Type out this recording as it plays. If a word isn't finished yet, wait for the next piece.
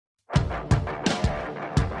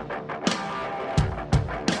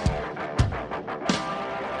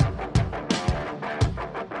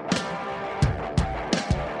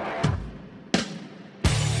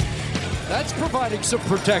providing some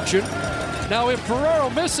protection. Now, if Ferraro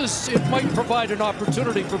misses, it might provide an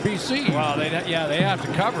opportunity for BC. Well, they have to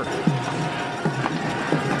cover.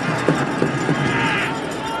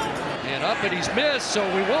 And up, and he's missed, so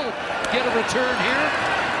we will get a return here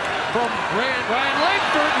from Ryan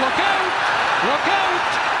Langford. Look out! Look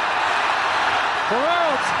out!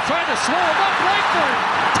 Ferraro's trying to slow him up. Langford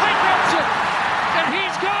tightens it, and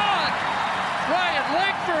he's gone! Ryan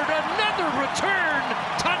Langford, another return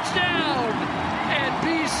touchdown! And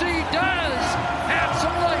BC does have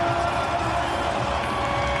some life.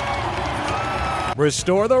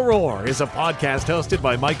 Restore the Roar is a podcast hosted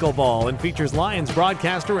by Michael Ball and features Lions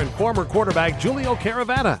broadcaster and former quarterback Julio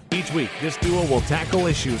Caravana. Each week, this duo will tackle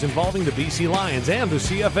issues involving the BC Lions and the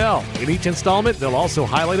CFL. In each installment, they'll also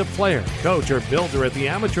highlight a player, coach, or builder at the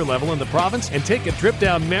amateur level in the province and take a trip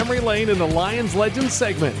down memory lane in the Lions Legends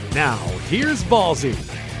segment. Now, here's Ballsy.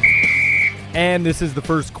 And this is the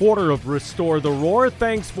first quarter of Restore the Roar.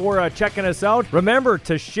 Thanks for checking us out. Remember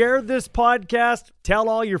to share this podcast. Tell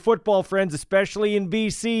all your football friends, especially in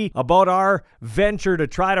BC, about our venture to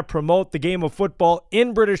try to promote the game of football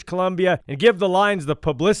in British Columbia and give the Lions the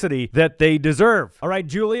publicity that they deserve. All right,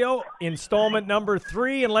 Julio, installment number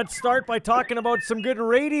 3, and let's start by talking about some good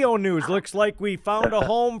radio news. Looks like we found a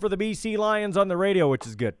home for the BC Lions on the radio, which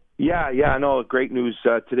is good. Yeah, no, great news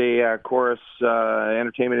today. Chorus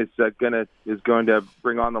Entertainment is going to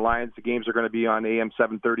bring on the Lions. The games are going to be on AM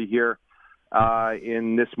 730 here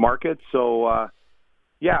in this market. So, I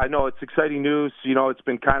know it's exciting news. You know, it's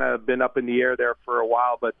been up in the air there for a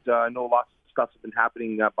while, but I know lots of stuff has been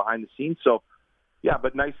happening behind the scenes. So, yeah,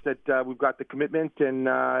 but nice that we've got the commitment, and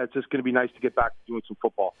it's just going to be nice to get back to doing some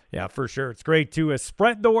football. Yeah, for sure. It's great to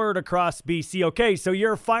spread the word across BC. Okay, so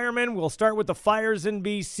you're a fireman. We'll start with the fires in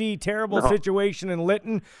BC. Terrible situation in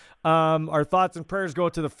Lytton. Our thoughts and prayers go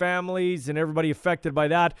to the families and everybody affected by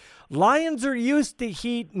that. Lions are used to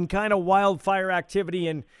heat and kind of wildfire activity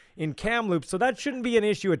in Kamloops, so that shouldn't be an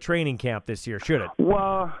issue at training camp this year, should it?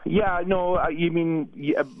 Well, yeah, no,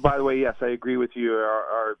 by the way, yes, I agree with you.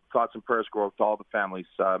 Our thoughts and prayers go out to all the families.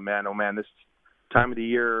 Man, oh man, this time of the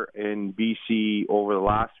year in BC over the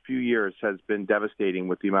last few years has been devastating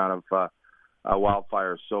with the amount of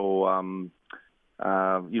wildfires. So,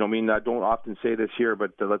 I don't often say this here,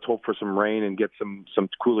 but let's hope for some rain and get some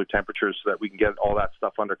cooler temperatures so that we can get all that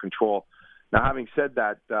stuff under control. Now, having said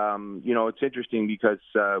that, it's interesting because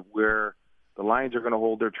where the Lions are going to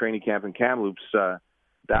hold their training camp in Kamloops,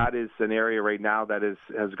 that is an area right now that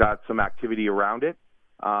has got some activity around it.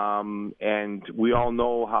 And we all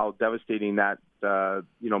know how devastating that, how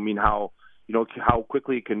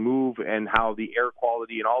quickly it can move and how the air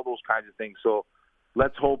quality and all those kinds of things. So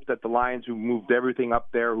let's hope that the Lions, who moved everything up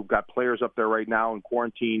there, who've got players up there right now in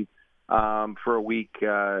quarantine for a week,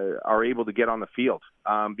 are able to get on the field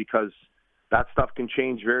because that stuff can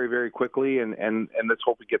change very, very quickly, and let's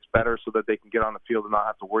hope it gets better so that they can get on the field and not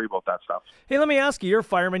have to worry about that stuff. Hey, let me ask you, you're a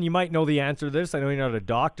fireman. You might know the answer to this. I know you're not a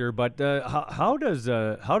doctor, but how does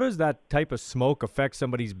that type of smoke affect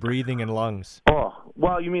somebody's breathing and lungs? Oh,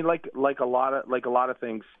 well, you mean like a lot of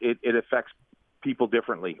things, it affects people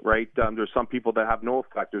differently, right? There's some people that have no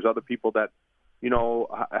effect. There's other people that,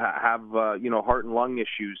 have heart and lung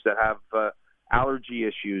issues, that have allergy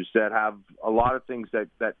issues, that have a lot of things that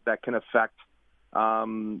can affect,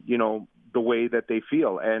 the way that they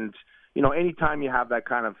feel. And, anytime you have that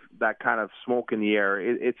kind of smoke in the air,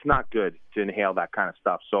 it's not good to inhale that kind of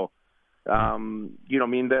stuff. So,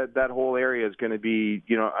 that whole area is going to be,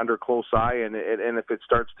 under close eye. And if it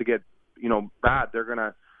starts to get, bad,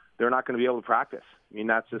 they're not going to be able to practice. I mean,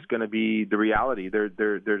 that's just going to be the reality. They're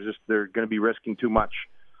going to be risking too much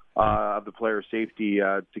of the player's safety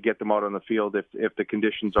to get them out on the field if the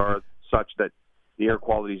conditions are such that the air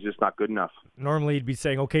quality is just not good enough. Normally you'd be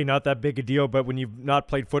saying, okay, not that big a deal, but when you've not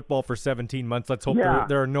played football for 17 months, let's hope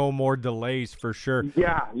there are no more delays for sure.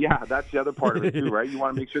 Yeah, that's the other part of it too, right? You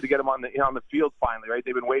want to make sure to get them on the field finally, right?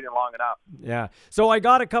 They've been waiting long enough. Yeah. So I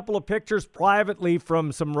got a couple of pictures privately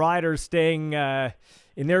from some riders staying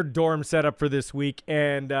in their dorm setup for this week,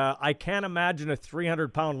 and I can't imagine a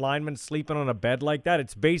 300-pound lineman sleeping on a bed like that.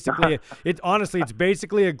 It's basically, it's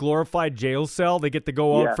basically a glorified jail cell. They get to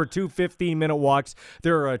go out for 2 15-minute walks.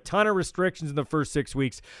 There are a ton of restrictions in the first 6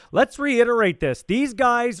 weeks. Let's reiterate this. These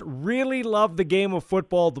guys really love the game of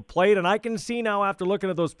football to play it, and I can see now after looking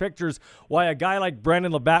at those pictures why a guy like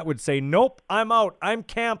Brendan Labatt would say, nope, I'm out. I'm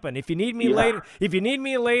camping. If you need me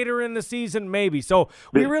later in the season, maybe. So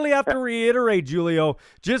we really have to reiterate, Julio,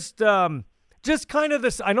 just kind of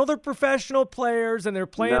this. I know they're professional players and they're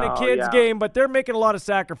playing a kid's game, but they're making a lot of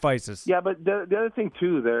sacrifices. Yeah, but the other thing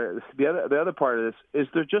too, the other part of this is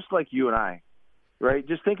they're just like you and I. right?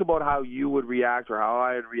 Just think about how you would react or how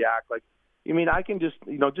I would react. Like, I mean, I can just,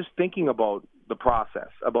 just thinking about the process,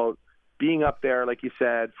 about being up there, like you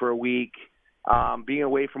said, for a week, being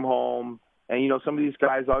away from home. And, some of these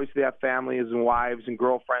guys, obviously, have families and wives and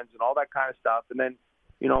girlfriends and all that kind of stuff. And then,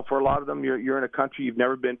 for a lot of them, you're in a country you've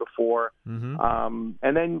never been before. Mm-hmm.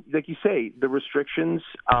 And then, like you say, the restrictions,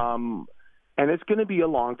 and it's going to be a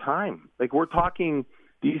long time. Like, we're talking,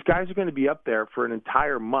 these guys are going to be up there for an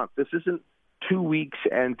entire month. This isn't 2 weeks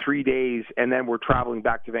and 3 days, and then we're traveling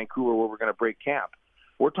back to Vancouver where we're going to break camp.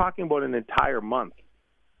 We're talking about an entire month.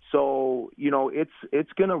 So,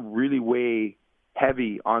 it's going to really weigh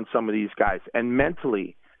heavy on some of these guys and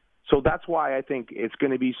mentally. So that's why I think it's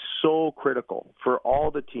going to be so critical for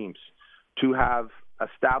all the teams to have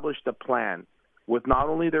established a plan with not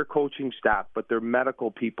only their coaching staff, but their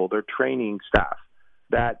medical people, their training staff,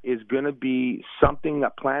 that is going to be something, a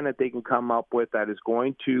plan that they can come up with that is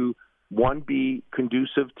going to, one, be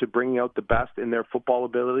conducive to bringing out the best in their football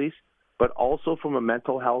abilities, but also from a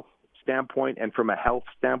mental health standpoint and from a health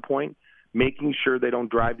standpoint, making sure they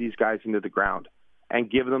don't drive these guys into the ground and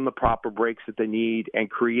give them the proper breaks that they need and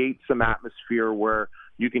create some atmosphere where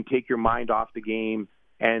you can take your mind off the game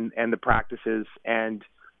and the practices and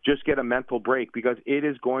just get a mental break, because it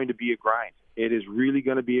is going to be a grind. It is really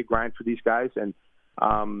going to be a grind for these guys. And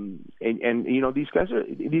these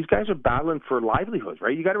guys are battling for livelihoods,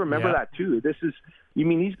 right? You got to remember that too.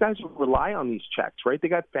 These guys rely on these checks, right? They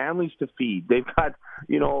got families to feed. They've got,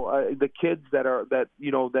 the kids that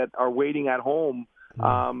are waiting at home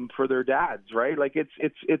for their dads, right? Like it's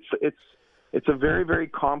a very, very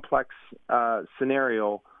complex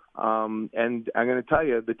scenario. And I'm going to tell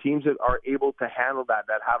you, the teams that are able to handle that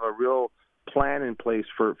have a real plan in place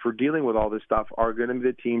for dealing with all this stuff are going to be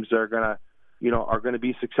the teams that are going to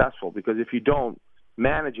be successful. Because if you don't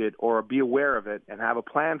manage it or be aware of it and have a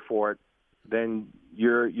plan for it, then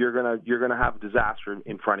you're gonna have disaster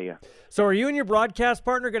in front of you. So are you and your broadcast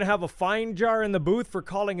partner going to have a fine jar in the booth for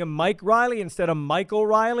calling him Mike Riley instead of Michael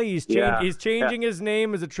Riley? He's changing his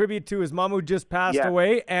name as a tribute to his mom who just passed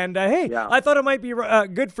away. And I thought it might be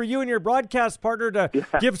good for you and your broadcast partner to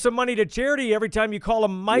give some money to charity every time you call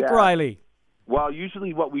him Mike Riley. Well,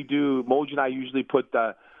 usually what we do, Moj and I usually put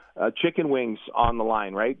chicken wings on the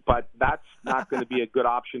line, right? But that's not going to be a good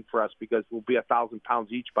option for us because we'll be 1,000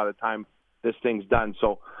 pounds each by the time this thing's done.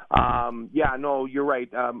 So, you're right.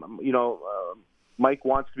 Mike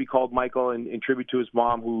wants to be called Michael in tribute to his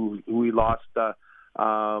mom, who he lost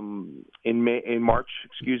in March.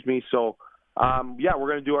 Excuse me. So, we're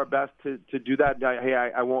going to do our best to do that.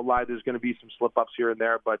 I won't lie. There's going to be some slip ups here and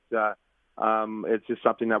there, but it's just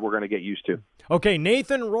something that we're going to get used to. Okay,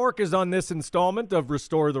 Nathan Rourke is on this installment of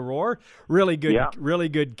Restore the Roar. Really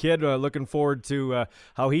good kid. Looking forward to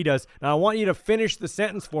how he does. Now, I want you to finish the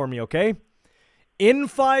sentence for me, okay? In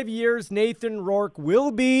 5 years, Nathan Rourke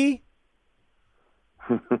will be...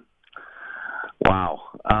 Wow.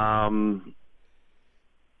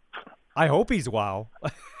 I hope he's wow.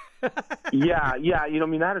 That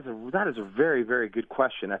is a very, very good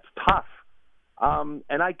question. That's tough. From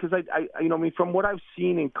what I've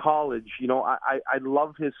seen in college, I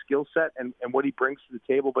love his skill set and what he brings to the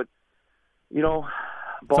table. But,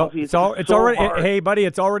 Ballsy, it's already hard. Hey, buddy,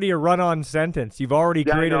 it's already a run-on sentence. You've already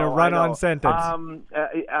created a run-on sentence.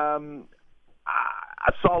 A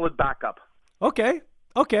solid backup. Okay.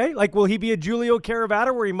 Like, will he be a Julio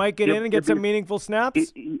Caravata where he might get in and get some meaningful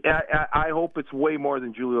snaps? I hope it's way more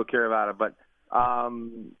than Julio Caravata, but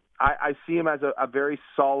I see him as a very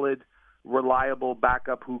solid, reliable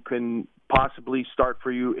backup who can possibly start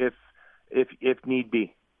for you if need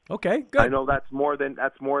be. Okay, good. I know that's more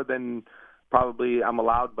than probably I'm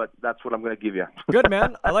allowed, but that's what I'm going to give you. Good,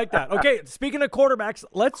 man. I like that. Okay, speaking of quarterbacks,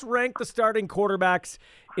 let's rank the starting quarterbacks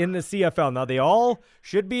in the CFL. Now, they all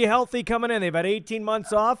should be healthy coming in. They've had 18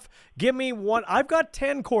 months off. Give me one. I've got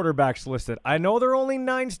 10 quarterbacks listed. I know there are only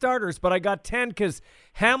 9 starters, but I got 10 because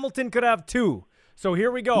Hamilton could have 2. So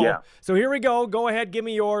here we go. Go ahead. Give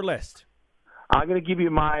me your list. I'm going to give you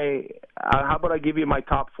my how about I give you my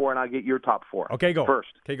top 4 and I'll get your top 4. Okay, go. First.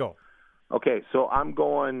 Okay, go. Okay, so I'm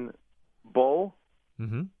going Bo.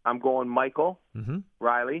 Mm-hmm. I'm going Michael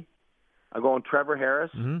Riley. I'm going Trevor Harris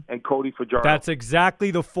and Cody Fajardo. That's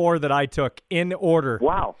exactly the 4 that I took in order.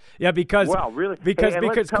 Wow. Yeah, because really? Because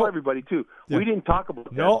let's tell everybody too. Yeah. We didn't talk about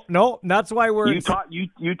this. No, that's why we're. You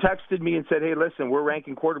texted me and said, "Hey, listen, we're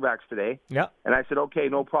ranking quarterbacks today." Yeah. And I said, "Okay,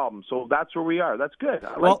 no problem." So that's where we are. That's good.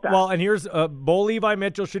 I like that. Well, and here's Bo Levi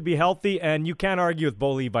Mitchell should be healthy, and you can't argue with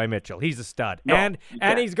Bo Levi Mitchell. He's a stud, and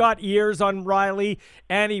he's got years on Riley,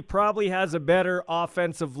 and he probably has a better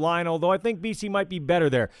offensive line. Although I think BC might be better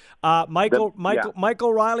there.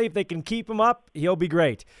 Michael Riley, if they can keep him up, he'll be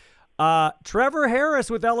great. Trevor Harris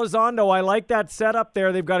with Elizondo, I like that setup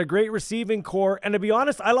there. They've got a great receiving core. And to be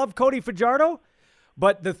honest, I love Cody Fajardo.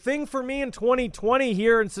 But the thing for me in 2020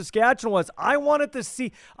 here in Saskatchewan was I wanted to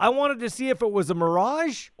see if it was a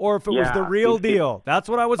mirage or if it was the real deal. That's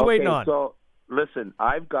what I was waiting on. So listen,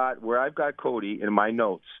 I've got Cody in my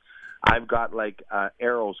notes. I've got like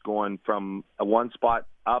arrows going from one spot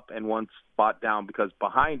up and one spot down because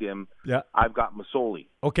behind him, I've got Masoli.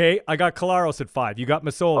 Okay, I got Collaros at 5. You got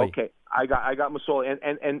Masoli. Okay, I got Masoli,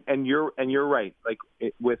 and you're right. Like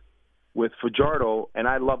with Fajardo, and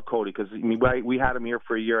I love Cody because we had him here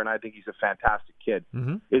for a year, and I think he's a fantastic kid.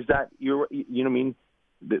 Mm-hmm. Is that you know what I mean?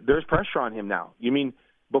 There's pressure on him now. You mean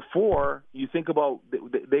before you think about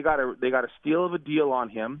they got a steal of a deal on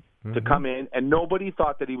him to come in, and nobody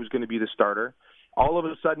thought that he was going to be the starter. All of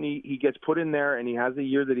a sudden, he gets put in there, and he has the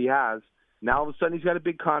year that he has. Now, all of a sudden, he's got a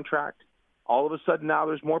big contract. All of a sudden, now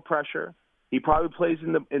there's more pressure. He probably plays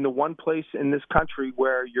in the one place in this country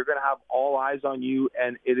where you're going to have all eyes on you,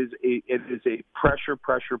 and it is a pressure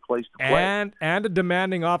place to play. And a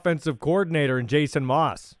demanding offensive coordinator in Jason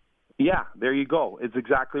Moss. Yeah, there you go. It's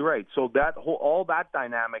exactly right. So that all that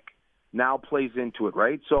dynamic now plays into it,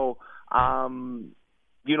 right? So,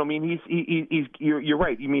 you know, I mean, you're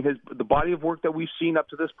right. You mean the body of work that we've seen up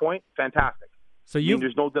to this point, fantastic. So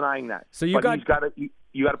there's no denying that. So you got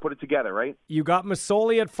to put it together, right? You got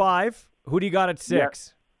Masoli at 5. Who do you got at 6?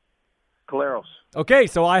 Yeah. Collaros. Okay,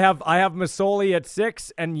 so I have Masoli at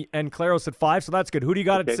 6 and Collaros at 5. So that's good. Who do you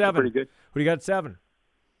got at 7? Pretty good. Who do you got at 7?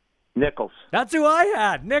 Nichols. That's who I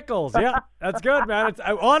had. Nichols. Yeah, that's good, man.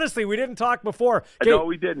 Honestly, we didn't talk before. Okay, no,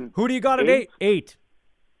 we didn't. Who do you got at 8? 8.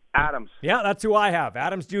 Adams. Yeah, that's who I have.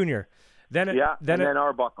 Adams Jr. Then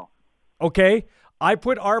Arbuckle. Okay. I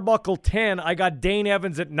put Arbuckle 10. I got Dane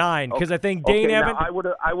Evans at 9 because I think Dane Evans. I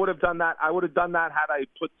would have done that. I would have done that had I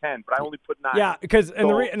put 10, but I only put 9. Yeah, because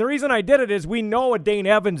the reason I did it is we know what Dane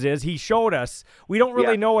Evans is. He showed us. We don't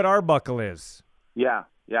really know what Arbuckle is. Yeah.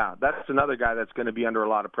 That's another guy that's going to be under a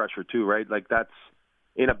lot of pressure too, right? Like that's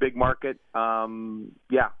in a big market.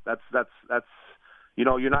 That's you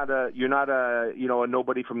know, you're not a a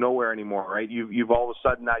nobody from nowhere anymore, right? You've all of a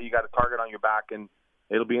sudden now you got a target on your back, and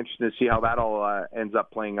it'll be interesting to see how that all ends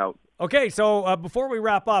up playing out. Okay, so before we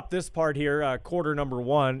wrap up this part here, quarter number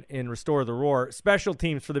 1 in Restore the Roar, special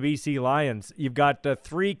teams for the BC Lions. You've got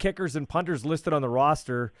 3 kickers and punters listed on the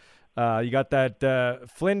roster. You got that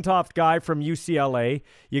Flintoff guy from UCLA.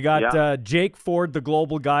 You got Jake Ford, the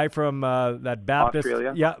global guy from that Baptist.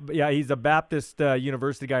 Australia. Yeah, he's a Baptist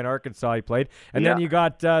University guy in Arkansas. He played, and then you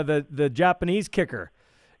got the Japanese kicker.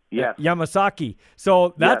 Yes. Yamasaki.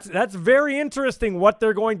 So that's very interesting what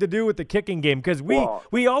they're going to do with the kicking game because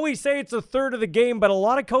we always say it's a third of the game, but a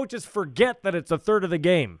lot of coaches forget that it's a third of the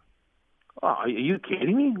game. Oh, are you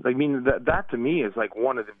kidding me? I mean, that to me is like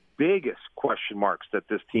one of the biggest question marks that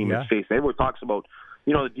this team is facing. Everyone talks about,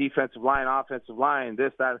 the defensive line, offensive line,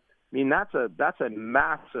 this, that. I mean, that's a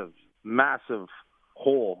massive, massive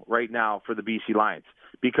hole right now for the BC Lions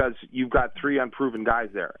because you've got 3 unproven guys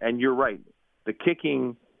there. And you're right. The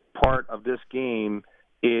kicking part of this game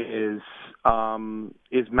is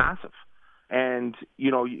massive. And,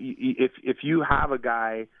 if you have a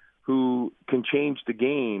guy who can change the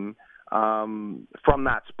game from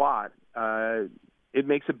that spot, it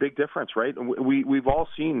makes a big difference, right? We've all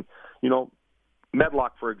seen,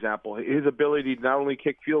 Medlock, for example, his ability to not only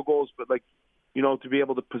kick field goals, but to be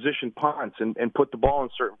able to position punts and put the ball in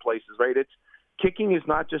certain places, right? Kicking is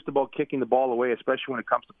not just about kicking the ball away, especially when it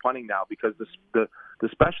comes to punting now, because the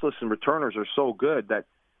specialists and returners are so good that,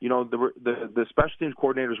 the special teams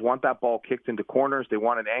coordinators want that ball kicked into corners. They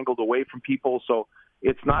want it angled away from people. So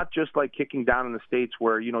it's not just like kicking down in the States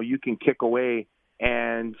where, you can kick away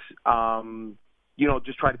and,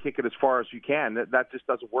 just try to kick it as far as you can. That just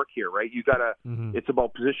doesn't work here, right? You gotta, it's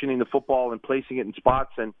about positioning the football and placing it in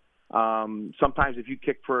spots. And sometimes if you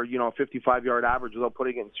kick for, a 55-yard average without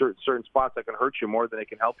putting it in certain spots, that can hurt you more than it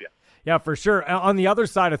can help you. Yeah, for sure. On the other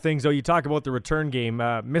side of things, though, you talk about the return game.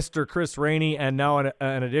 Mr. Chris Rainey and now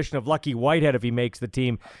an addition of Lucky Whitehead if he makes the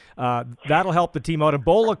team. That'll help the team out. And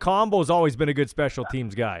Bola Combo's always been a good special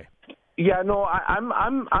teams guy. Yeah, no, I'm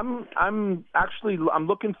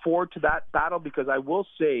looking forward to that battle because I will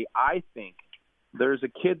say I think there's a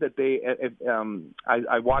kid that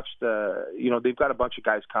I watched. They've got a bunch of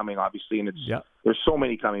guys coming, obviously, and there's so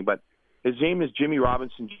many coming. But his name is Jimmy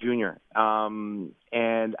Robinson Jr.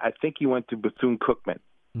 And I think he went to Bethune-Cookman,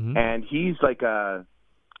 and he's I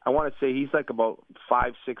want to say he's like about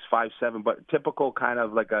 5'6", 5'7", but typical kind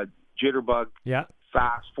of like a jitterbug,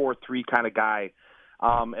 fast 4.3 kind of guy.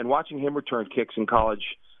 And watching him return kicks in college,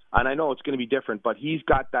 And I know it's going to be different, but he's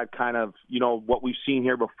got that kind of, what we've seen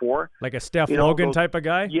here before. Like a Steph Logan type of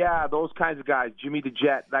guy? Yeah, those kinds of guys. Jimmy the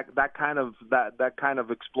Jet, that kind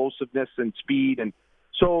of explosiveness and speed. And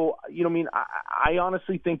so, I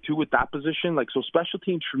honestly think, too, with that position, so special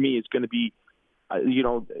teams for me is going to be,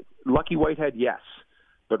 Lucky Whitehead, yes.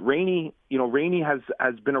 But Rainey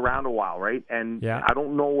has been around a while, right? And I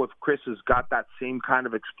don't know if Chris has got that same kind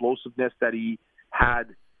of explosiveness that he had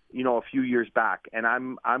 – a few years back, and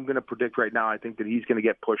I'm going to predict right now. I think that he's going to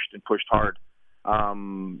get pushed hard,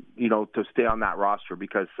 to stay on that roster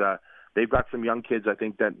because they've got some young kids. I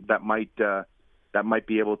think that might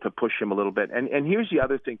be able to push him a little bit. And here's the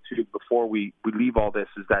other thing too. Before we leave all this,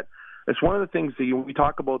 is that it's one of the things that we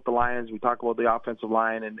talk about the Lions, we talk about the offensive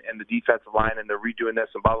line and the defensive line, and they're redoing this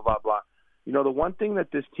and blah blah blah blah. The one thing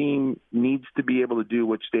that this team needs to be able to do,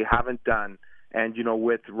 which they haven't done. And,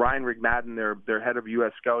 with Ryan Rigmadden, their head of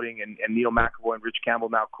U.S. scouting, and Neil McAvoy and Rich Campbell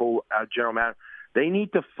now co-general manager, they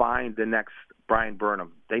need to find the next Brian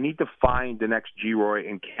Burnham. They need to find the next G. Roy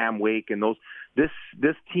and Cam Wake. And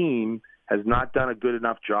this team has not done a good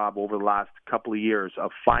enough job over the last couple of years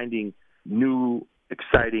of finding new,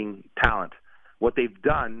 exciting talent. What they've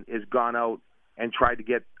done is gone out and tried to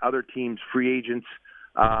get other teams free agents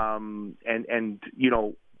and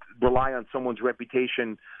rely on someone's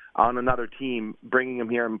reputation on another team, bringing them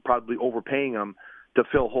here and probably overpaying them to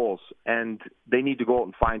fill holes. And they need to go out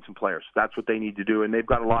and find some players. That's what they need to do. And they've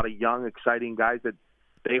got a lot of young, exciting guys that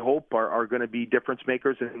they hope are going to be difference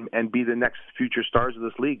makers and be the next future stars of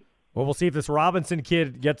this league. Well, we'll see if this Robinson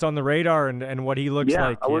kid gets on the radar and what he looks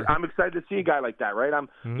like. Yeah, I'm excited to see a guy like that, right?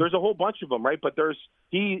 There's a whole bunch of them, right? But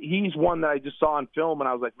he's one that I just saw on film, and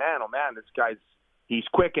I was like, man, oh man, this guy's he's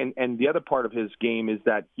quick. And the other part of his game is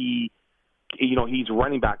that he's a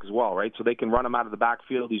running back as well, right? So they can run him out of the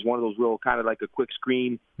backfield. He's one of those real kind of like a quick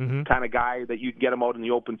screen kind of guy that you can get him out in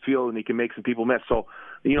the open field and he can make some people miss. So,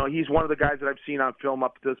 he's one of the guys that I've seen on film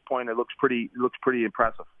up to this point. It looks pretty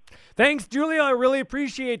impressive. Thanks, Julio. I really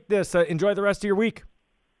appreciate this. Enjoy the rest of your week.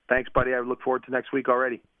 Thanks, buddy. I look forward to next week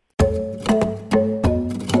already.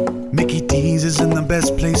 Mickey D's isn't the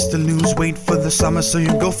best place to lose weight for the summer, so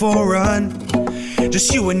you go for a run.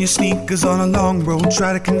 Just you and your sneakers on a long road.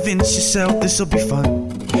 Try to convince yourself this'll be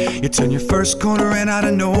fun. You turn your first corner and out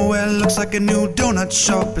of nowhere looks like a new donut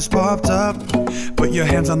shop has popped up. Put your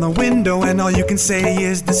hands on the window and all you can say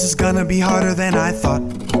is, this is gonna be harder than I thought.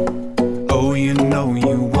 Oh, you know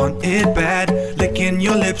you want it bad, licking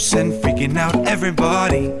your lips and freaking out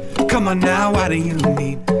everybody. Come on now, why do you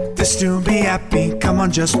need this to be happy? Come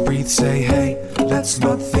on, just breathe, say hey. Let's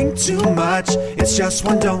not think too much, it's just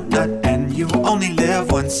one donut and you only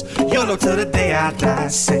live once. YOLO till the day I die,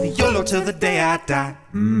 say YOLO till the day I die.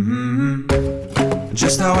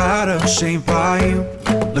 Just how out of shape are you?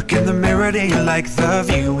 Look in the mirror, do you like the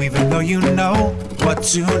view? Even though you know what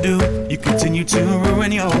to do, you continue to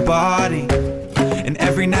ruin your body. And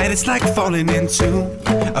every night it's like falling into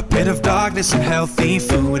a pit of darkness and healthy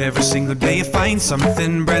food. Every single day you find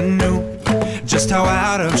something brand new. Just how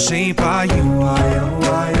out of shape are you? I'm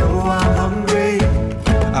hungry.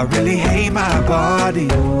 I really hate my body.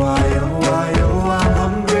 I'm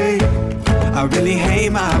hungry. I really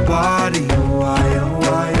hate my body. I'm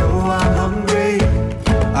hungry.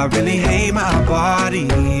 I really hate my body.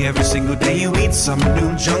 Every single day you eat some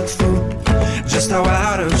new junk food. Just how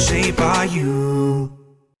out of shape are you?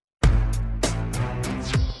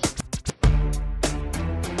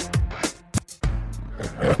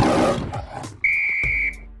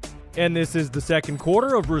 And this is the second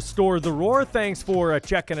quarter of Restore the Roar. Thanks for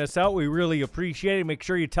checking us out. We really appreciate it. Make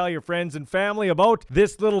sure you tell your friends and family about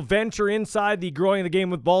this little venture inside the Growing the Game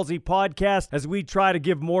with Ballsy podcast as we try to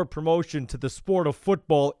give more promotion to the sport of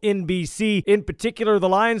football in BC, in particular the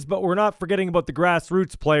Lions, but we're not forgetting about the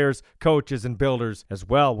grassroots players, coaches, and builders as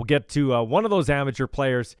well. We'll get to one of those amateur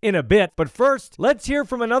players in a bit. But first, let's hear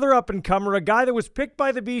from another up-and-comer, a guy that was picked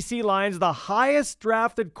by the BC Lions, the highest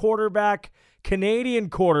drafted quarterback,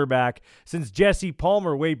 Canadian quarterback since Jesse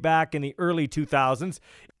Palmer way back in the early 2000s.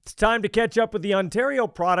 It's time to catch up with the Ontario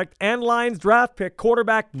product and Lions draft pick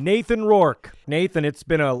quarterback Nathan Rourke. Nathan, it's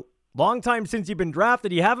been a long time since you've been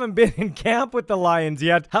drafted. You haven't been in camp with the Lions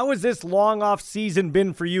yet. How has this long off season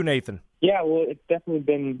been for you, Nathan? Yeah, well, it's definitely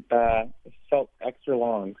been felt extra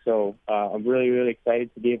long. So I'm really, really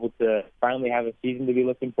excited to be able to finally have a season to be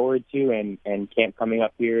looking forward to and camp coming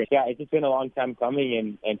up here. Yeah, it's just been a long time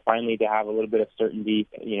coming, and finally to have a little bit of certainty,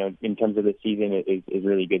 in terms of the season is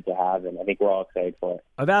really good to have, and I think we're all excited for it.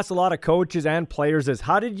 I've asked a lot of coaches and players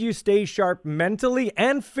how did you stay sharp mentally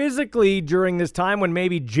and physically during this time when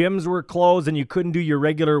maybe gyms were closed and you couldn't do your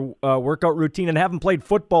regular workout routine and haven't played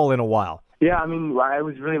football in a while? Yeah, I mean, I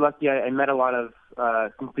was really lucky. I met a lot of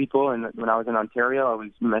some people, and when I was in Ontario,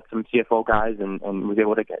 met some CFL guys and was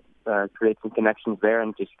able to create some connections there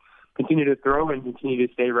and just continue to throw and continue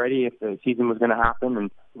to stay ready if the season was going to happen, and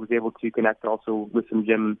was able to connect also with some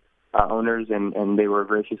gym owners, and they were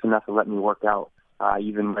gracious enough to let me work out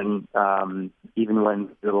even when the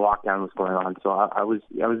lockdown was going on. So I was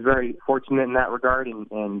very fortunate in that regard, and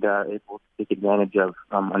able to take advantage of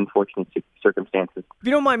unfortunate circumstances. If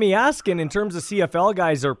you don't mind me asking, in terms of CFL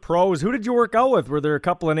guys or pros, who did you work out with? Were there a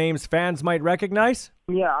couple of names fans might recognize?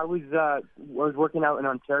 Yeah, I was working out in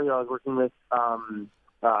Ontario. I was working with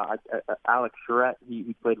Alex Charette.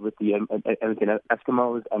 He played with the Edmonton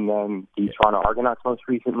Eskimos and then the Toronto Argonauts most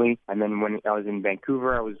recently. And then when I was in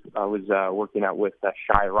Vancouver, I was working out with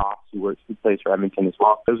Shai Ross, who plays for Edmonton as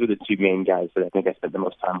well. Those are the two main guys that I think I spent the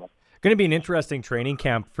most time with. Going to be an interesting training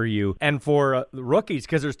camp for you and for the rookies,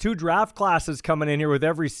 because there's 2 draft classes coming in here with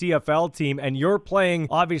every CFL team, and you're playing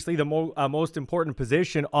obviously the most important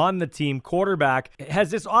position on the team, quarterback. Has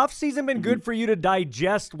this offseason been good for you to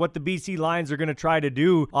digest what the BC Lions are going to try to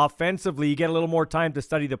do offensively? You get a little more time to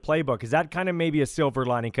study the playbook. Is that kind of maybe a silver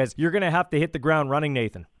lining, because you're going to have to hit the ground running,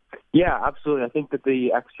 Nathan? Yeah, absolutely. I think that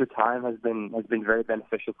the extra time has been very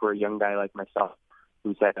beneficial for a young guy like myself,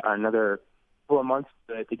 who's had another couple of months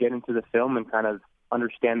to get into the film and kind of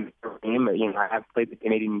understand the game. You know, I have played the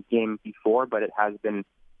Canadian game before, but it has been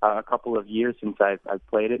a couple of years since I've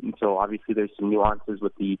played it, and so obviously there's some nuances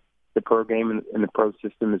with the pro game and the pro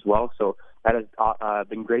system as well. So that has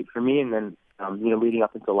been great for me. And then leading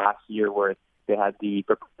up until last year, where they had the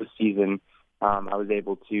proposed season, I was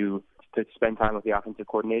able to spend time with the offensive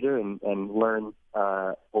coordinator and learn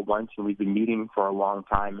a whole bunch. And we've been meeting for a long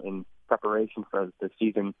time in preparation for the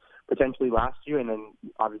season, potentially last year, and then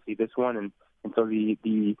obviously this one. And so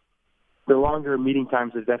the longer meeting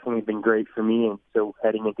times has definitely been great for me. And so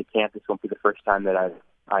heading into camp, this won't be the first time that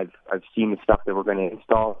I've seen the stuff that we're going to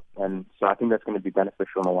install, and so I think that's going to be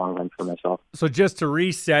beneficial in the long run for myself. So just to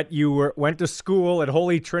reset, you went to school at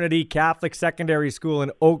Holy Trinity Catholic Secondary School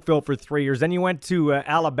in Oakville for 3 years. Then you went to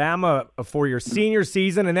Alabama for your senior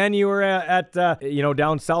season, and then you were at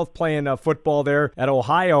down south playing football there at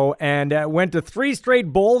Ohio, and went to 3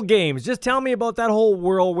 straight bowl games. Just tell me about that whole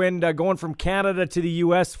whirlwind going from Canada to the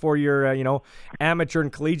U.S. for your amateur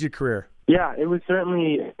and collegiate career. Yeah, it was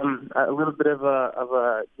certainly a little bit of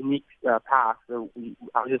a unique path. So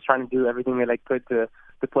I was just trying to do everything that I could to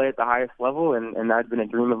play at the highest level, and that's been a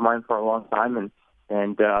dream of mine for a long time.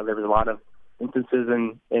 And there was a lot of instances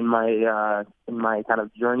in my kind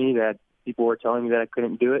of journey that people were telling me that I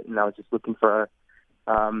couldn't do it, and I was just looking for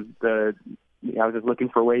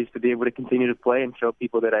ways to be able to continue to play and show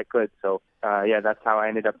people that I could. So that's how I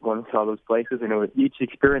ended up going to all those places, and each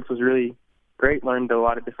experience was really great. Learned a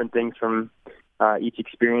lot of different things from each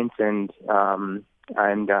experience, and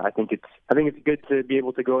I think it's good to be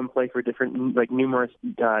able to go and play for different, numerous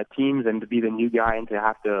teams, and to be the new guy and to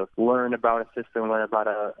have to learn about a system, learn about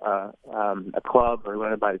a club, or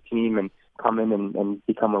learn about a team, and come in and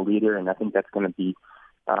become a leader. And I think that's going to be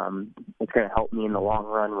it's going to help me in the long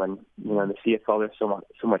run when the CFL, there's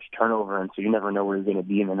so much turnover, and so you never know where you're going to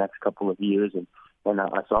be in the next couple of years, and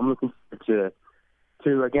so I'm looking forward to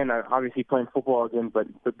again, obviously playing football again, but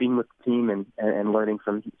being with the team and learning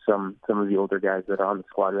from some of the older guys that are on the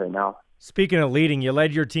squad right now. Speaking of leading, you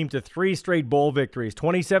led your team to 3 straight bowl victories: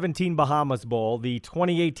 2017 Bahamas Bowl, the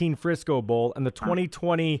 2018 Frisco Bowl, and the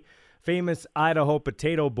 2020 famous Idaho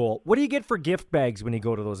Potato Bowl. What do you get for gift bags when you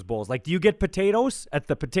go to those bowls? Do you get potatoes at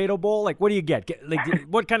the Potato Bowl? What do you get?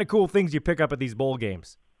 What kind of cool things do you pick up at these bowl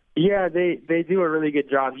games? Yeah, they do a really good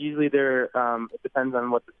job. Usually they're it depends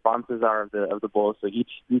on what the sponsors are of the bowl. So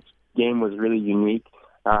each game was really unique.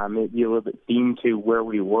 Maybe a little bit themed to where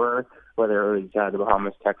we were, whether it was the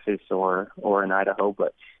Bahamas, Texas, or in Idaho.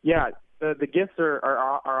 But yeah, the gifts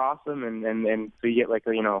are awesome, and so you get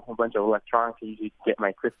a bunch of electronics. I usually get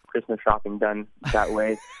my Christmas shopping done that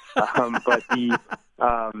way.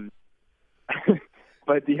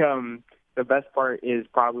 The best part is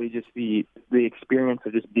probably just the experience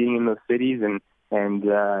of just being in those cities, and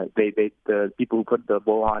the people who put the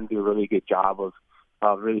bowl on do a really good job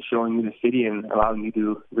of really showing you the city and allowing you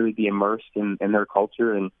to really be immersed in their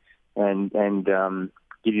culture and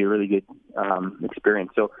give you a really good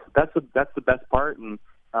experience. So that's the best part, and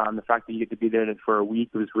the fact that you get to be there for a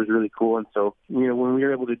week was really cool. And so when we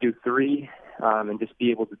were able to do 3 and just be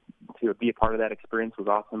able to be a part of that experience was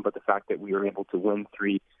awesome. But the fact that we were able to win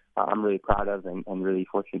 3, I'm really proud of and really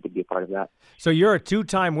fortunate to be a part of that. So you're a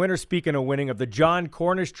 2-time winner, speaking of winning, of the John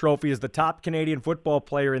Cornish Trophy as the top Canadian football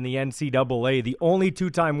player in the NCAA, the only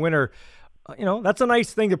 2-time winner That's a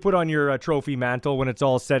nice thing to put on your trophy mantle when it's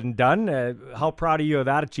all said and done. How proud are you of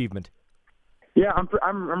that achievement? Yeah,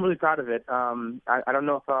 I'm really proud of it. I don't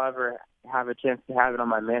know if I'll ever have a chance to have it on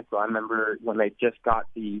my mantle. I remember when they just got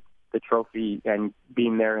the trophy and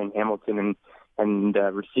being there in Hamilton and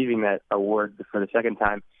receiving that award for the second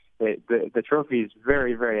time. The trophy is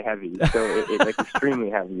very, very heavy, so it's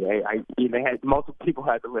extremely heavy. Multiple people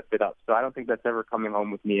had to lift it up, so I don't think that's ever coming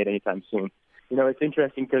home with me at any time soon. It's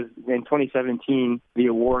interesting because in 2017, the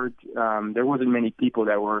award, there wasn't many people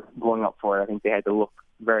that were going up for it. I think they had to look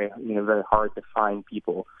very hard to find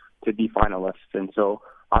people to be finalists, and so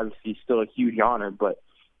obviously still a huge honor. But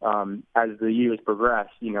as the years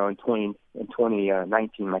progressed, in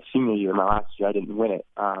 2019, my senior year, my last year, I didn't win it,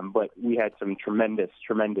 but we had some tremendous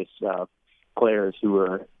players who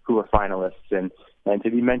were finalists, and to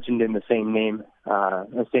be mentioned in the same name,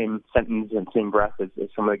 the same sentence and same breath as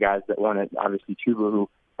some of the guys that won it. Obviously, Chuba, who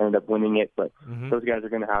ended up winning it, but those guys are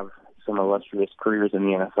going to have some illustrious careers in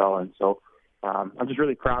the NFL, and so I'm just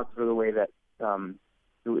really proud for the way that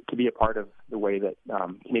to be a part of the way that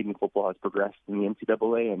Canadian football has progressed in the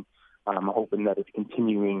NCAA, and I'm hoping that it's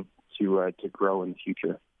continuing to grow in the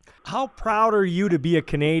future. How proud are you to be a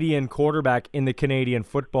Canadian quarterback in the Canadian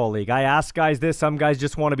Football League? I ask guys this. Some guys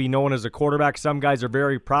just want to be known as a quarterback. Some guys are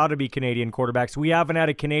very proud to be Canadian quarterbacks. We haven't had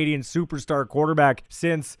a Canadian superstar quarterback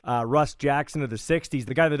since Russ Jackson of the 60s.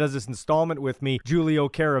 The guy that does this installment with me, Julio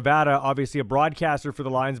Caravata, obviously a broadcaster for the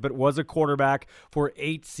Lions, but was a quarterback for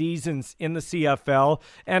 8 seasons in the CFL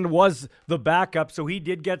and was the backup, so he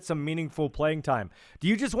did get some meaningful playing time. Do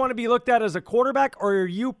you just want to be looked at as a quarterback, or are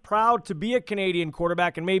you proud to be a Canadian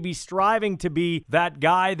quarterback and maybe striving to be that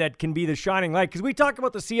guy that can be the shining light? Because we talk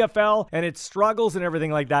about the CFL and its struggles and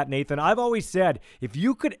everything like that, Nathan. I've always said, if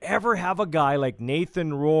you could ever have a guy like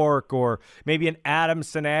Nathan Rourke or maybe an Adam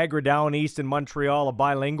Sinagra down east in Montreal, a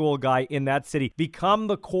bilingual guy in that city, become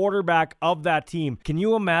the quarterback of that team, can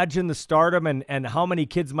you imagine the stardom and how many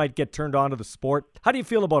kids might get turned on to the sport? How do you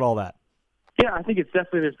feel about all that? Yeah, I think it's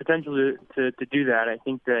definitely, there's potential to do that. I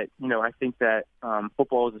think that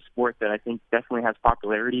football is a sport that I think definitely has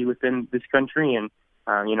popularity within this country. And,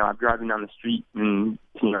 I'm driving down the street and,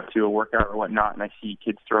 to a workout or whatnot, and I see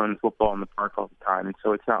kids throwing the football in the park all the time. And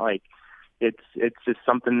so it's not like it's just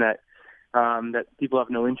something that people have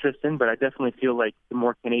no interest in, but I definitely feel like the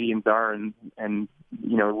more Canadians are and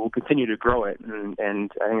we'll continue to grow it.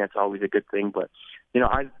 And I think that's always a good thing. But,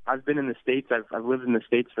 I've been in the States. I've lived in the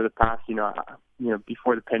States for the past,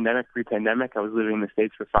 before the pandemic, pre-pandemic, I was living in the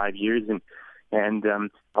States for 5 years. And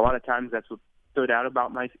a lot of times that's what stood out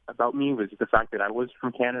about me was the fact that I was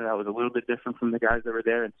from Canada. I was a little bit different from the guys that were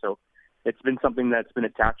there. And so it's been something that's been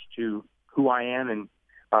attached to who I am and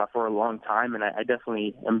for a long time. And I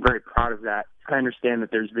definitely am very proud of that. I understand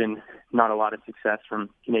that there's been not a lot of success from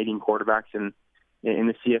Canadian quarterbacks in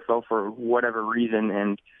the CFL for whatever reason.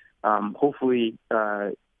 And hopefully,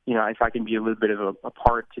 if I can be a little bit of a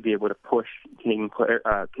part to be able to push Canadian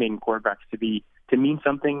quarterbacks to mean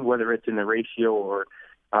something, whether it's in the ratio or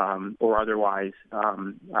otherwise,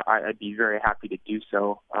 I'd be very happy to do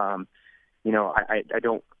so. I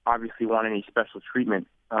don't obviously want any special treatment,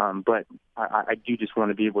 but I do just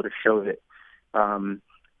want to be able to show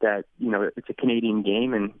that it's a Canadian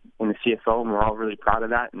game and in the CFL, and we're all really proud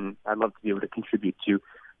of that, and I'd love to be able to contribute to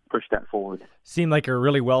push that forward. Seem like a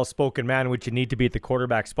really well-spoken man, which you need to be at the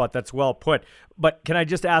quarterback spot. That's well put. But can I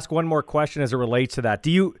just ask one more question as it relates to that?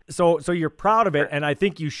 So you're proud of it, and I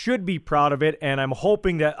think you should be proud of it, and I'm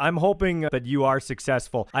hoping that you are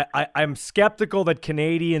successful. I'm skeptical that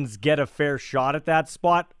Canadians get a fair shot at that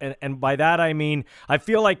spot, and by that I mean I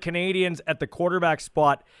feel like Canadians at the quarterback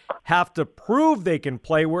spot have to prove they can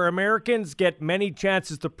play, where Americans get many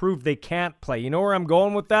chances to prove they can't play. You know where I'm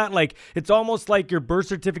going with that? Like, it's almost like your birth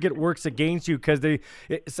certificate works against you, because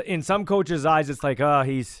in some coaches' eyes it's like,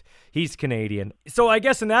 he's Canadian. So I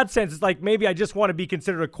guess in that sense it's like maybe I just want to be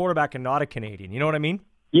considered a quarterback and not a Canadian. You know what I mean?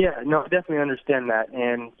 Yeah, no, I definitely understand that.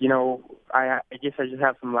 And I guess I just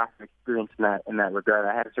have some lack of experience in that regard.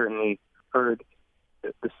 I have certainly heard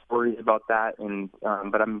the stories about that, and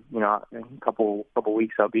but I'm in a couple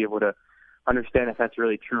weeks I'll be able to understand if that's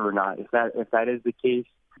really true or not. If that is the case,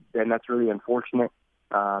 then that's really unfortunate.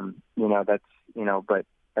 But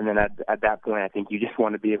and then at that point, I think you just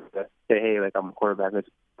want to be able to say, hey, like, I'm a quarterback, let's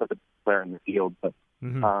put the player in the field. But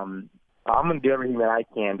I'm going to do everything that I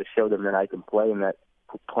can to show them that I can play, and that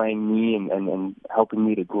playing me and helping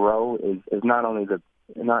me to grow is not only the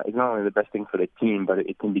best thing for the team, but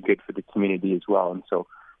it can be good for the community as well. And so,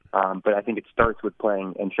 but I think it starts with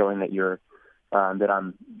playing and showing that you're that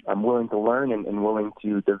I'm willing to learn and willing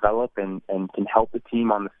to develop and can help the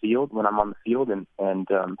team on the field when I'm on the field, and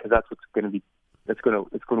because that's what's going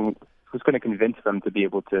to convince them to be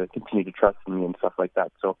able to continue to trust in me and stuff like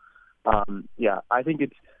that. So I think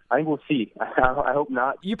we'll see. I hope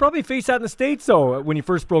not. You probably faced that in the States, though, when you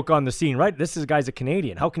first broke on the scene, right? This guy's a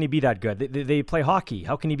Canadian. How can he be that good? They play hockey.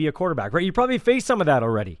 How can he be a quarterback, right? You probably faced some of that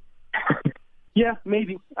already. Yeah,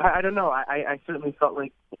 maybe. I don't know. I certainly felt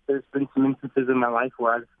like there's been some instances in my life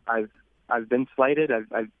where I've been slighted.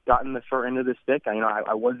 I've gotten the short end of the stick.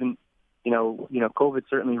 I wasn't. COVID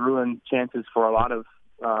certainly ruined chances for a lot of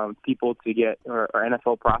people to get or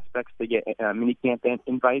NFL prospects to get minicamp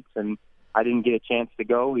invites, and I didn't get a chance to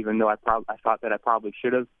go, even though I thought that I probably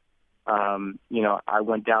should have. I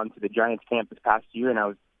went down to the Giants camp this past year,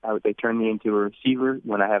 and they turned me into a receiver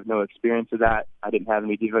when I have no experience of that. I didn't have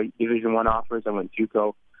any Division I offers. I went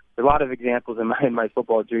JUCO. There's a lot of examples in my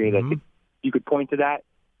football journey that you could point to that.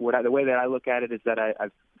 The way that I look at it is that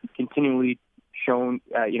I've continually shown,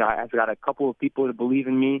 I've got a couple of people to believe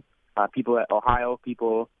in me, people at Ohio,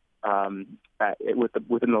 people within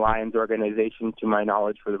the Lions organization, to my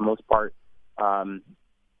knowledge, for the most part,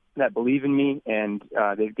 that believe in me, and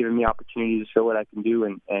they've given me opportunities to show what I can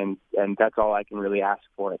do, and that's all I can really ask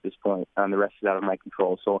for at this point. The rest is out of my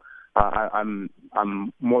control. So I'm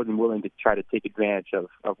more than willing to try to take advantage of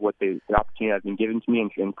what the opportunity that's been given to me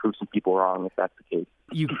and prove some people wrong if that's the case.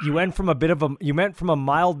 You went from a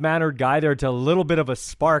mild-mannered guy there to a little bit of a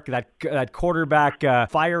spark. That quarterback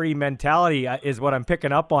fiery mentality is what I'm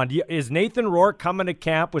picking up on. Is Nathan Rourke coming to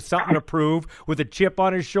camp with something to prove, with a chip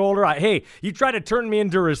on his shoulder? Hey, you tried to turn me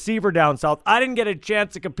into a receiver down south. I didn't get a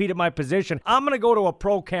chance to compete at my position. I'm going to go to a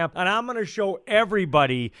pro camp, and I'm going to show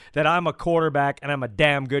everybody that I'm a quarterback, and I'm a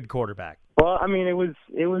damn good quarterback. Well, I mean,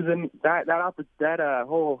 that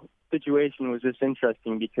whole situation was just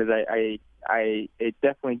interesting because it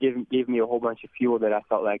definitely gave me a whole bunch of fuel that I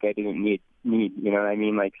felt like I didn't need. You know what I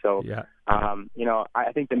mean? Yeah.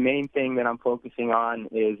 I think the main thing that I'm focusing on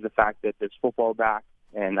is the fact that there's football back,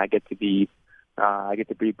 and I get to be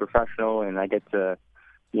professional, and I get to,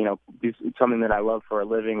 do something that I love for a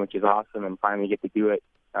living, which is awesome, and finally get to do it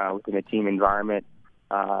within a team environment.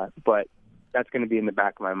 But that's going to be in the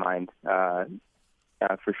back of my mind.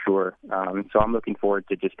 For sure. So I'm looking forward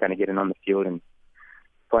to just kind of getting on the field and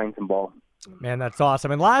playing some ball. Man, that's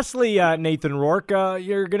awesome. And lastly, Nathan Rourke,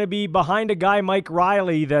 you're going to be behind a guy, Mike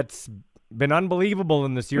Riley, that's been unbelievable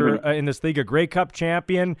in this year in this league, a Grey Cup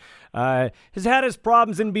champion. Has had his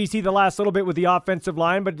problems in BC the last little bit with the offensive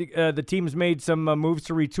line, but the team's made some moves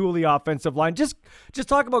to retool the offensive line. Just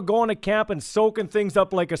talk about going to camp and soaking things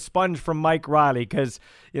up like a sponge from Mike Riley, because,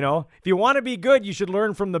 if you want to be good, you should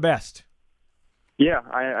learn from the best. Yeah,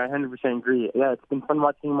 I 100% agree. Yeah, it's been fun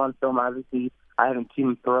watching him on film. Obviously, I haven't seen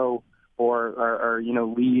him throw or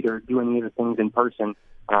lead or do any of the things in person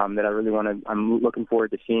that I really I'm looking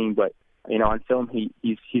forward to seeing. But on film,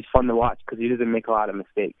 he's fun to watch because he doesn't make a lot of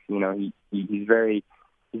mistakes. He's very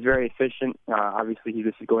efficient. Obviously,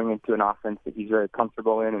 this is going into an offense that he's very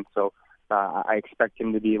comfortable in, and so I expect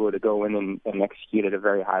him to be able to go in and execute at a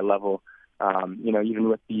very high level. Even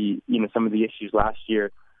with the some of the issues last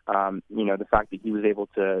year. The fact that he was able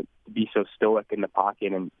to be so stoic in the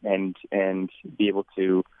pocket and be able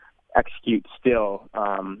to execute still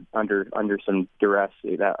under some duress,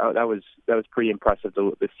 that was pretty impressive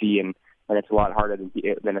to see, and it's a lot harder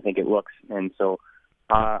than I think it looks. And so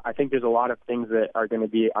I think there's a lot of things that I'm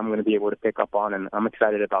going to be able to pick up on, and I'm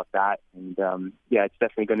excited about that. And it's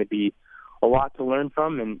definitely going to be a lot to learn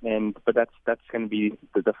from, but that's going to be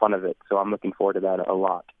the fun of it. So I'm looking forward to that a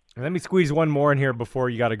lot. Let me squeeze one more in here before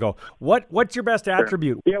you got to go. What's your best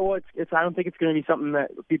attribute? Yeah, well, I don't think it's going to be something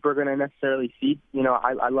that people are going to necessarily see.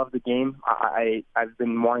 I love the game. I've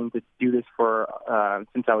been wanting to do this for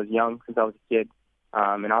since I was young, since I was a kid,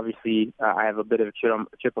 and obviously I have a bit of a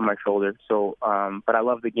chip on my shoulder. So, but I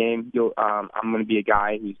love the game. I'm going to be a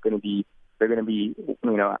guy who's going to be. They're going to be,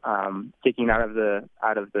 kicking out of the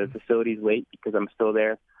facilities late because I'm still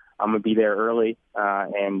there. I'm going to be there early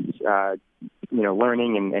and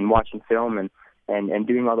learning and watching film and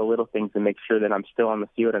doing all the little things to make sure that I'm still on the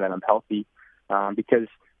field and that I'm healthy. Because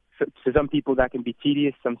to some people that can be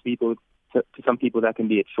tedious, to some people that can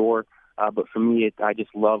be a chore. But for me, I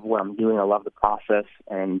just love what I'm doing. I love the process.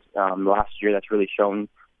 And last year, that's really shown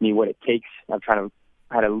me what it takes. I've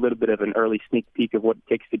had a little bit of an early sneak peek of what it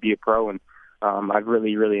takes to be a pro, and I've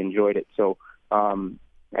really, really enjoyed it. So,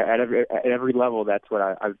 at every level, that's what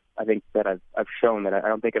I think that I've shown, that I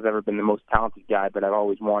don't think I've ever been the most talented guy, but I've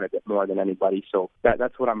always wanted it more than anybody. So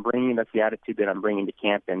that's what I'm bringing. That's the attitude that I'm bringing to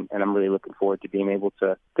camp, and I'm really looking forward to being able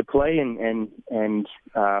to play and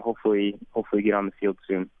hopefully get on the field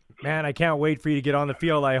soon. Man, I can't wait for you to get on the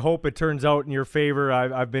field. I hope it turns out in your favor.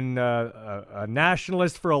 I've been a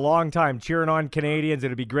nationalist for a long time, cheering on Canadians.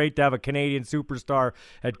 It'd be great to have a Canadian superstar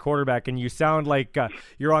at quarterback, and you sound like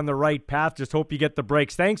you're on the right path. Just hope you get the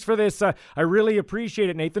breaks. Thanks for this. I really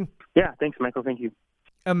appreciate it, Nathan. Yeah, thanks, Michael. Thank you.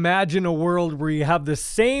 Imagine a world where you have the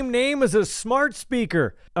same name as a smart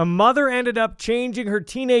speaker. A mother ended up changing her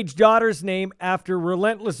teenage daughter's name after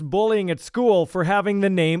relentless bullying at school for having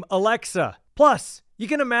the name Alexa. Plus, you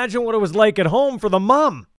can imagine what it was like at home for the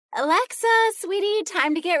mom. Alexa, sweetie,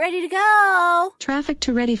 time to get ready to go. Traffic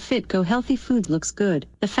to Ready Fit Go Healthy Food looks good.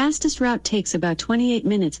 The fastest route takes about 28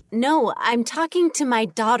 minutes. No, I'm talking to my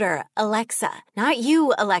daughter, Alexa. Not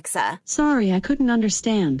you, Alexa. Sorry, I couldn't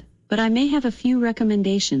understand, but I may have a few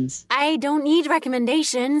recommendations. I don't need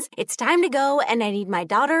recommendations. It's time to go, and I need my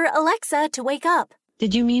daughter, Alexa, to wake up.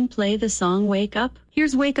 Did you mean play the song Wake Up?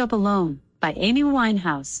 Here's Wake Up Alone by Amy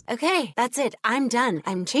Winehouse. Okay, that's it. I'm done.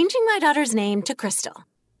 I'm changing my daughter's name to Crystal.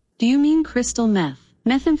 Do you mean crystal meth?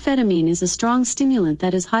 Methamphetamine is a strong stimulant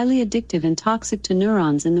that is highly addictive and toxic to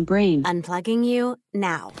neurons in the brain. Unplugging you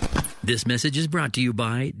now. This message is brought to you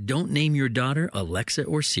by Don't Name Your Daughter Alexa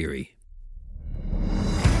or Siri.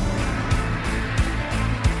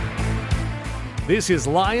 This is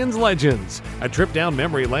Lions Legends, a trip down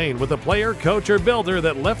memory lane with a player, coach, or builder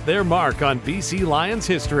that left their mark on BC Lions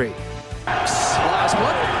history. Last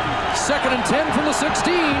one. 2nd and 10 from the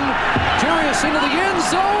 16. Jarius into the end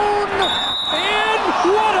zone. And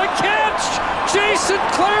what a catch! Jason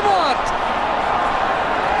Claremont.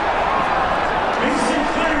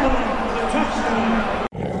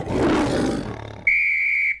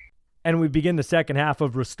 And we begin the second half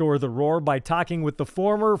of Restore the Roar by talking with the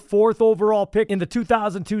former 4th overall pick in the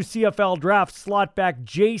 2002 CFL draft, slot back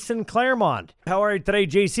Jason Claremont. How are you today,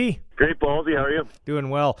 JC? Great, Ballsy. How are you? Doing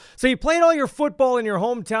well. So you played all your football in your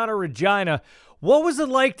hometown of Regina. What was it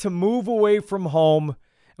like to move away from home,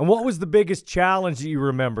 and what was the biggest challenge that you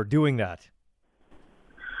remember doing that?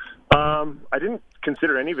 I didn't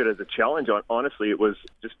consider any of it as a challenge. Honestly, it was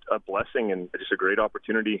just a blessing and just a great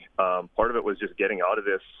opportunity. Part of it was just getting out of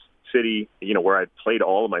this city, where I'd played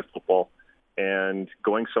all of my football, and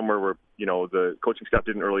going somewhere where, the coaching staff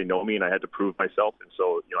didn't really know me and I had to prove myself. And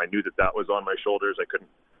so, I knew that was on my shoulders. I couldn't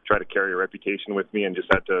try to carry a reputation with me and just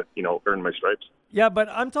had to, earn my stripes. Yeah, but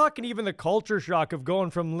I'm talking even the culture shock of going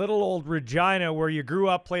from little old Regina, where you grew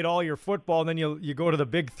up, played all your football, and then you go to the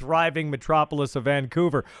big thriving metropolis of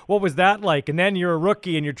Vancouver. What was that like? And then you're a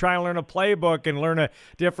rookie and you're trying to learn a playbook and learn a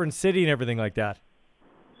different city and everything like that.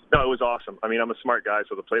 No, it was awesome. I mean, I'm a smart guy,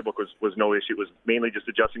 so the playbook was no issue. It was mainly just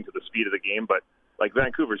adjusting to the speed of the game. But,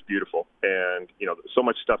 Vancouver's beautiful, and, so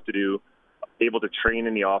much stuff to do, able to train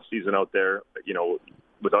in the off-season out there,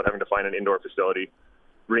 without having to find an indoor facility.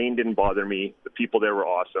 Rain didn't bother me. The people there were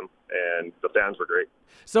awesome, and the fans were great.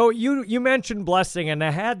 So you mentioned blessing, and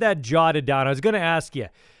I had that jotted down. I was going to ask you,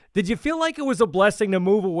 did you feel like it was a blessing to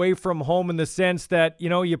move away from home in the sense that,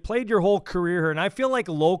 you played your whole career here, and I feel like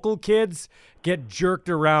local kids get jerked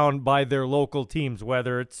around by their local teams,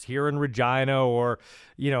 whether it's here in Regina or,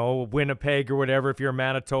 Winnipeg or whatever, if you're a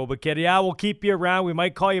Manitoba kid. Yeah, we'll keep you around. We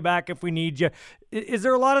might call you back if we need you. Is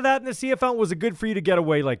there a lot of that in the CFL? Was it good for you to get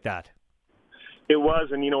away like that? It was,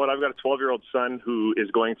 and you know what? I've got a 12-year-old son who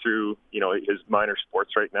is going through, his minor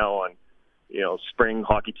sports right now on, spring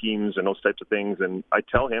hockey teams and those types of things. And I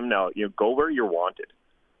tell him now, go where you're wanted.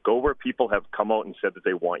 Go where people have come out and said that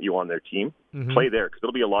they want you on their team. Mm-hmm. Play there, because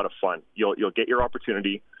it'll be a lot of fun. You'll get your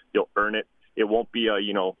opportunity. You'll earn it. It won't be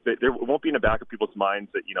there won't be in the back of people's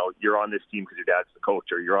minds that, you're on this team because your dad's the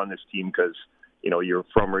coach, or you're on this team because, you're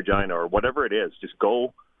from Regina, or whatever it is. Just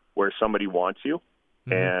go where somebody wants you.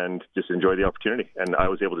 Mm-hmm. And just enjoy the opportunity. And I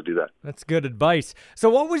was able to do that. That's good advice. So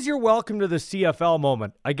what was your welcome to the CFL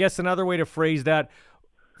moment? I guess another way to phrase that,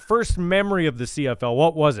 first memory of the CFL,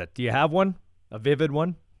 what was it? Do you have one? A vivid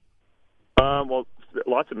one? Well,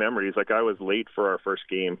 lots of memories. I was late for our first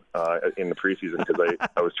game in the preseason because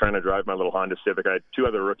I was trying to drive my little Honda Civic. I had two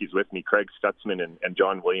other rookies with me, Craig Stutzman and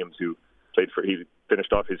John Williams, who he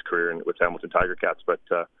finished off his career with Hamilton Tiger Cats. But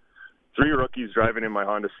three rookies driving in my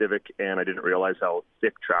Honda Civic, and I didn't realize how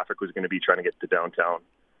thick traffic was going to be trying to get to downtown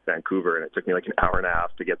Vancouver, and it took me an hour and a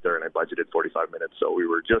half to get there, and I budgeted 45 minutes. So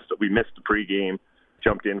we missed the pregame,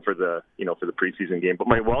 jumped in for the preseason game. But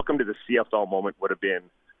my welcome to the CFL moment would have been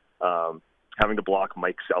having to block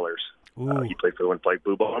Mike Sellers He played for the Winnipeg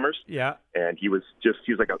Blue Bombers. Yeah. And he ran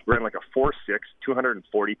like a 4'6",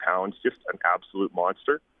 240 pounds, just an absolute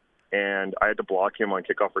monster. And I had to block him on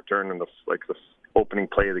kickoff return in the opening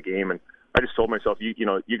play of the game. And I just told myself, you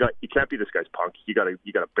can't be this guy's punk. You got to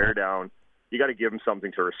bear down. You got to give him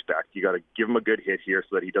something to respect. You got to give him a good hit here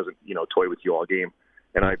so that he doesn't, toy with you all game.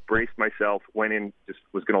 And I braced myself, went in, just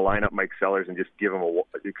was going to line up Mike Sellers and just give him a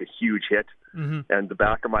huge hit. Mm-hmm. And the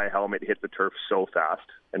back of my helmet hit the turf so fast.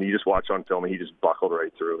 And you just watch on film, and he just buckled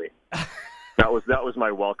right through me. That was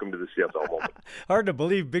my welcome to the CFL moment. Hard to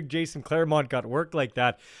believe big Jason Claremont got worked like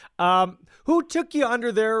that. Who took you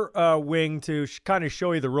under their wing to kind of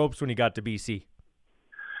show you the ropes when you got to BC?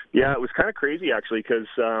 Yeah, it was kind of crazy, actually, because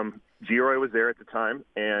G-Roy was there at the time,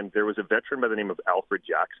 and there was a veteran by the name of Alfred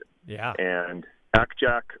Jackson. Yeah. And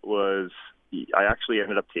Jack I actually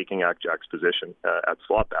ended up taking Jack's position at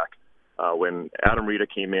slot back when Adam Rita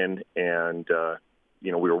came in, and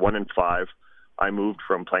we were 1-5. I moved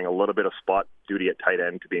from playing a little bit of spot duty at tight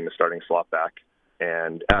end to being the starting slot back,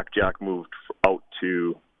 and Jack moved out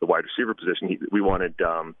to the wide receiver position. We wanted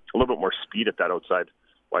a little bit more speed at that outside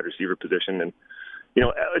wide receiver position, and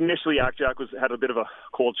initially Jack had a bit of a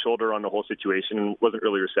cold shoulder on the whole situation and wasn't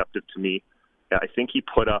really receptive to me. I think he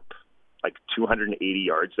put up like 280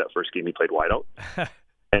 yards that first game he played wideout.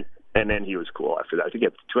 And then he was cool after that. I think he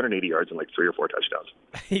had 280 yards and like 3 or 4 touchdowns.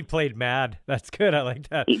 He played mad. That's good. I like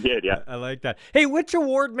that. He did, yeah. I like that. Hey, which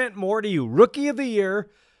award meant more to you? Rookie of the Year,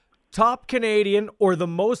 top Canadian, or the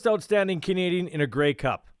most outstanding Canadian in a Grey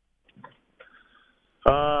Cup?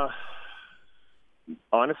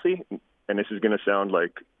 Honestly, and this is going to sound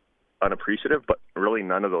like unappreciative, but really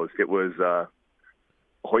none of those. It was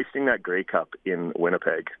hoisting that Grey Cup in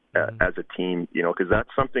Winnipeg as a team, because that's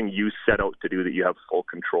something you set out to do that you have full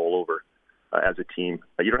control over as a team.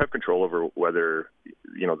 You don't have control over whether,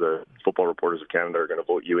 the Football Reporters of Canada are going to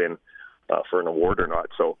vote you in for an award or not.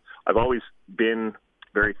 So I've always been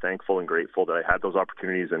very thankful and grateful that I had those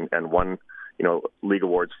opportunities and won, league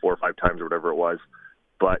awards 4 or 5 times or whatever it was.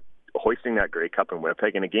 But hoisting that Grey Cup in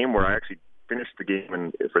Winnipeg in a game where I actually finished the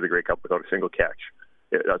game for the Grey Cup without a single catch.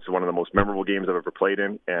 That's one of the most memorable games I've ever played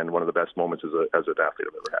in, and one of the best moments as an athlete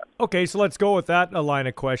I've ever had. Okay, so let's go with that line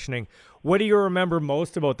of questioning. What do you remember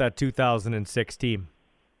most about that 2006 team?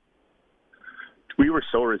 We were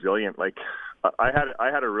so resilient. Like I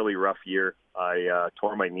had a really rough year. I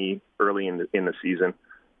tore my knee early in the season,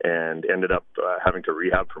 and ended up having to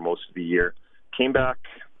rehab for most of the year. Came back,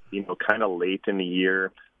 kind of late in the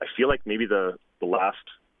year. I feel like maybe the last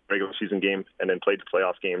regular season game, and then played the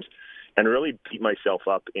playoff games. And really beat myself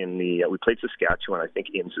up in we played Saskatchewan, I think,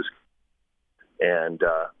 in Saskatchewan. And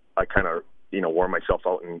I kind of, wore myself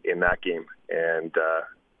out in that game. And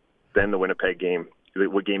then the Winnipeg game,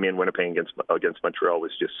 the game in Winnipeg against Montreal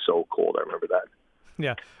was just so cold. I remember that.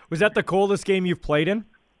 Yeah. Was that the coldest game you've played in?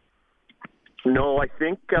 No, I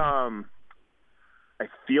think I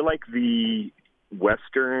feel like the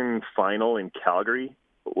Western final in Calgary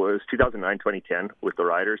was 2009-2010 with the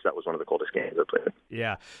Riders. That was one of the coldest games I played.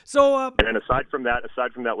 Yeah. So and then aside from that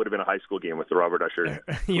would have been a high school game with the Robert Usher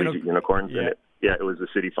Collegiate Unicorns. Yeah. It was the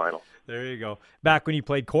city final. There you go. Back when you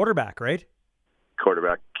played quarterback, right?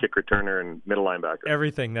 Quarterback, kick returner, and middle linebacker.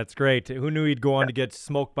 Everything. That's great. Who knew he'd go on to get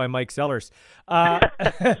smoked by Mike Sellers?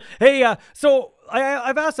 Hey, so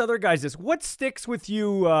I've asked other guys this. What sticks with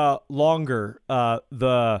you longer?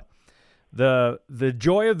 The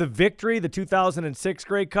joy of the victory, the 2006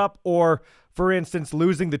 Grey Cup, or, for instance,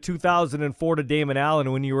 losing the 2004 to Damon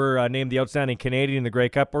Allen when you were named the outstanding Canadian in the Grey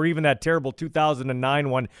Cup, or even that terrible 2009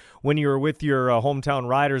 one when you were with your hometown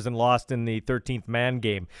Riders and lost in the 13th man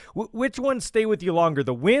game? Which ones stay with you longer,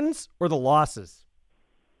 the wins or the losses?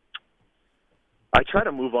 I try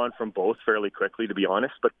to move on from both fairly quickly, to be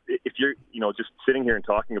honest. But if you're, just sitting here and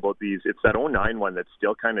talking about these, it's that 2009 one that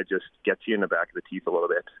still kind of just gets you in the back of the teeth a little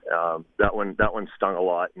bit. That one stung a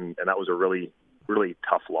lot, and that was a really, really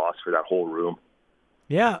tough loss for that whole room.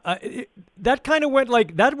 Yeah, that kind of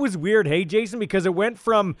went that was weird, hey, Jason, because it went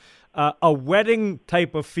from a wedding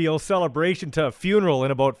type of feel celebration to a funeral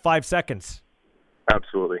in about 5 seconds.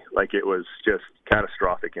 Absolutely. It was just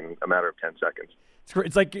catastrophic in a matter of 10 seconds.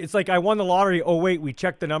 It's like I won the lottery. Oh wait, we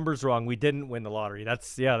checked the numbers wrong. We didn't win the lottery.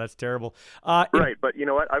 That's terrible. Right, but you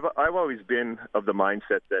know what? I've always been of the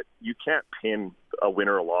mindset that you can't pin a win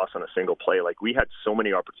or a loss on a single play. We had so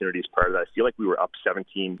many opportunities prior to that. I feel like we were up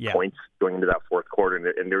 17 points going into that fourth quarter,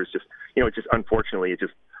 and there was just unfortunately it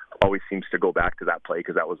just always seems to go back to that play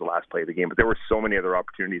because that was the last play of the game. But there were so many other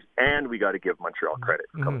opportunities, and we got to give Montreal credit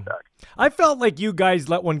for coming back. I felt like you guys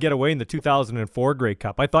let one get away in the 2004 Grey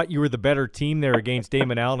Cup. I thought you were the better team there against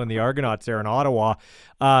Damon Allen and the Argonauts there in Ottawa.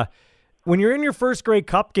 When you're in your first Grey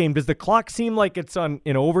Cup game, does the clock seem like it's in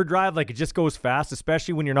overdrive, like it just goes fast,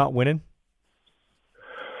 especially when you're not winning?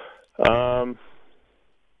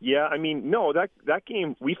 Yeah, I mean, no, that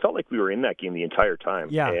game, we felt like we were in that game the entire time.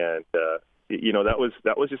 Yeah. And,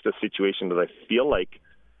 that was just a situation that I feel like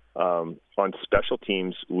on special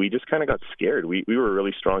teams, we just kind of got scared. We were a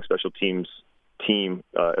really strong special teams team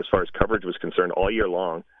as far as coverage was concerned all year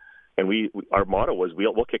long. And our motto was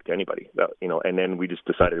we'll kick to anybody, and then we just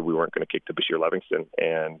decided we weren't going to kick to Bashir Livingston,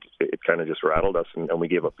 and it kind of just rattled us, and we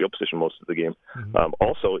gave up field position most of the game. Mm-hmm.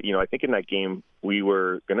 Also, I think in that game we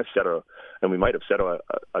were going to we might have set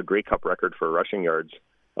a Grey Cup record for rushing yards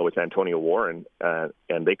with Antonio Warren,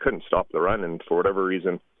 and they couldn't stop the run, and for whatever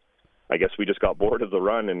reason, I guess we just got bored of the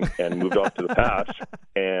run and moved off to the pass,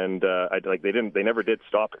 and they never did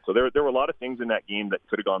stop it. So there were a lot of things in that game that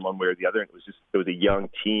could have gone one way or the other. And it was a young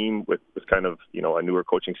team with kind of a newer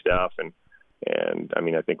coaching staff, and I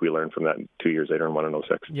mean I think we learned from that 2 years later and won in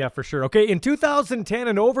 06. Yeah, for sure. Okay, in 2010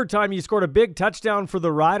 in overtime, you scored a big touchdown for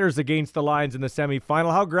the Riders against the Lions in the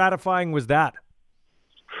semifinal. How gratifying was that?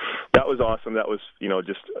 That was awesome. That was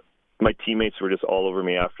just. My teammates were just all over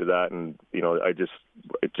me after that, and it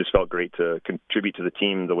just felt great to contribute to the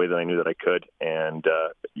team the way that I knew that I could, and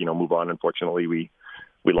move on. Unfortunately, we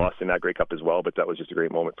lost in that Grey Cup as well, but that was just a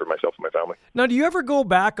great moment for myself and my family. Now, do you ever go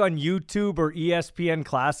back on YouTube or ESPN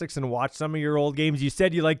Classics and watch some of your old games? You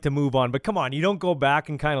said you like to move on, but come on, you don't go back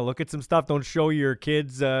and kind of look at some stuff? Don't show your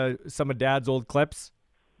kids some of Dad's old clips?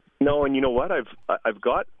 No, and you know what? I've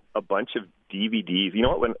got a bunch of DVDs. You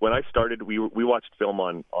know what? When I started, we watched film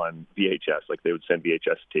on VHS. Like they would send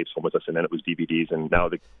VHS tapes home with us, and then it was DVDs. And now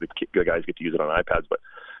the guys get to use it on iPads. But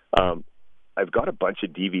I've got a bunch of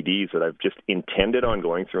DVDs that I've just intended on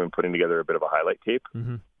going through and putting together a bit of a highlight tape.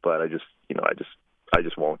 Mm-hmm. But I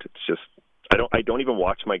just won't. It's just I don't even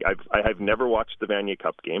watch I've never watched the Vanier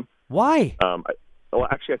Cup game. Why?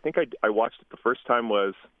 Actually, I think I watched it. The first time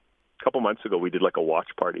was a couple months ago. We did like a watch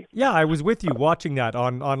party. Yeah, I was with you watching that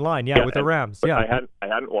online. Yeah, with the Rams. Yeah, I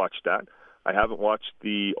hadn't watched that. I haven't watched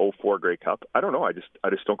the 04 Grey Cup. I don't know. I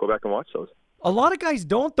just don't go back and watch those. A lot of guys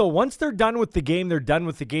don't though. Once they're done with the game, they're done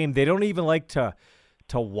with the game. They don't even like to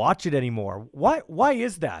watch it anymore. Why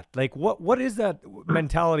is that? Like what is that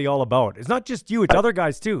mentality all about? It's not just you. It's other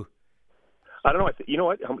guys too. I don't know. You know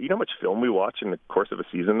what? You know how much film we watch in the course of a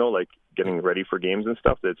season though, like getting ready for games and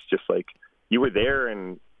stuff. That's just like you were there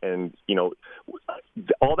and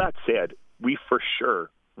all that said, we for sure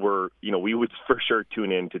we would for sure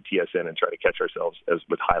tune in to TSN and try to catch ourselves as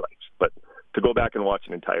with highlights. But to go back and watch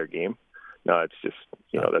an entire game, no, it's just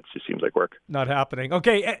that just seems like work. Not happening.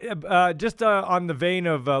 Okay, just on the vein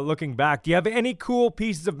of looking back, do you have any cool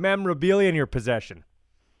pieces of memorabilia in your possession?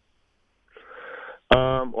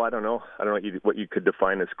 Well, I don't know. I don't know what you could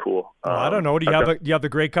define as cool. I don't know. Do you have the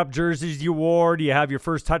Grey Cup jerseys you wore? Do you have your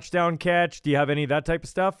first touchdown catch? Do you have any of that type of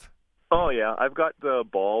stuff? Oh yeah, I've got the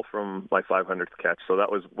ball from my 500th catch. So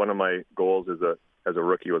that was one of my goals as a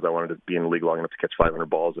rookie was I wanted to be in the league long enough to catch 500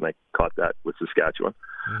 balls, and I caught that with Saskatchewan.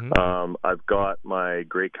 Mm-hmm. I've got my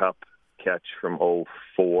Grey Cup catch from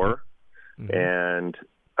 04, mm-hmm. and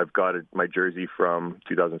I've got my jersey from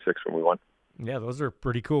 2006 when we won. Yeah, those are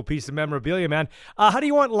pretty cool pieces of memorabilia, man. How do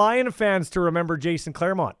you want Lion fans to remember Jason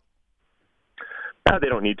Claremont? They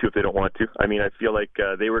don't need to if they don't want to. I mean, I feel like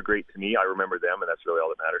they were great to me. I remember them, and that's really all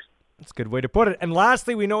that matters. That's a good way to put it. And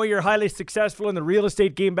lastly, we know you're highly successful in the real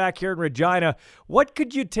estate game back here in Regina. What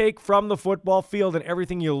could you take from the football field and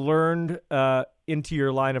everything you learned into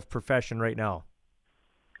your line of profession right now?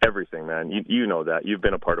 Everything, man. You know that. You've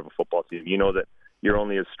been a part of a football team. You know that you're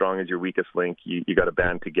only as strong as your weakest link. You got to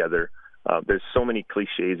band together. There's so many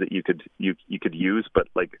cliches that you could use, but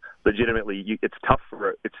like legitimately, it's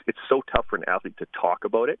so tough for an athlete to talk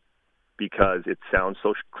about it because it sounds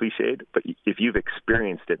so cliched. But if you've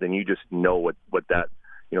experienced it, then you just know what that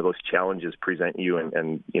those challenges present you,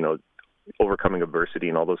 and overcoming adversity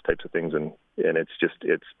and all those types of things, and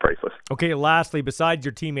it's priceless. Okay, lastly, besides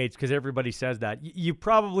your teammates, because everybody says that, you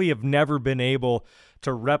probably have never been able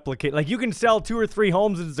to replicate. Like, you can sell 2 or 3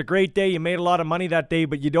 homes and it's a great day, you made a lot of money that day,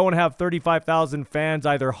 but you don't have 35,000 fans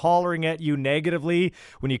either hollering at you negatively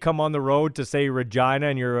when you come on the road to, say, Regina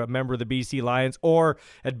and you're a member of the BC Lions, or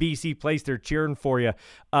at BC Place they're cheering for you.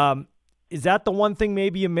 Is that the one thing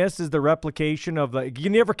maybe you miss, is the replication of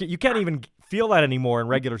you can't even feel that anymore in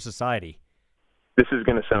regular society? This is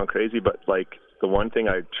going to sound crazy, but like the one thing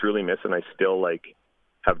I truly miss, and I still like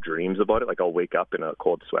have dreams about it, like I'll wake up in a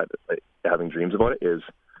cold sweat like, having dreams about it, is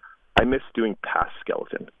I miss doing pass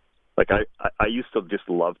skeleton. Like I used to just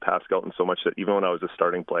love pass skeleton so much that even when I was a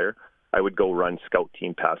starting player, I would go run scout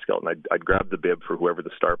team pass skeleton. I'd grab the bib for whoever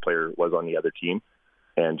the star player was on the other team,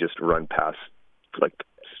 and just run past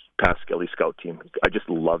Skelly's scout team. I just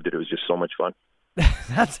loved it. It was just so much fun.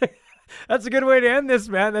 That's a good way to end this,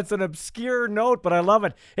 man. That's an obscure note, but I love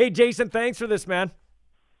it. Hey, Jason, thanks for this, man.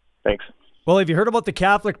 Thanks. Well, have you heard about the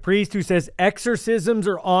Catholic priest who says exorcisms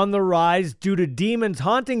are on the rise due to demons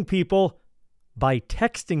haunting people by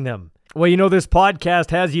texting them? Well, you know, this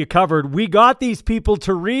podcast has you covered. We got these people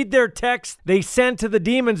to read their texts they sent to the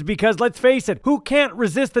demons because, let's face it, who can't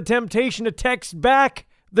resist the temptation to text back?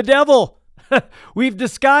 The devil. We've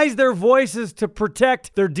disguised their voices to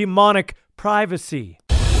protect their demonic privacy.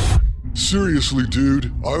 Seriously,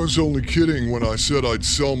 dude, I was only kidding when I said I'd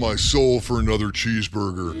sell my soul for another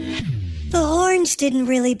cheeseburger. The horns didn't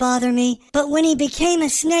really bother me, but when he became a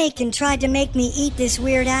snake and tried to make me eat this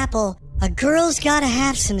weird apple, a girl's gotta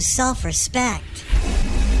have some self-respect.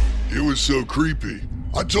 It was so creepy.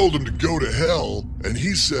 I told him to go to hell, and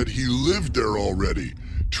he said he lived there already.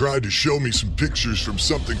 Tried to show me some pictures from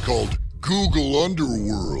something called Google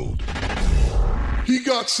Underworld. He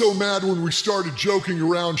got so mad when we started joking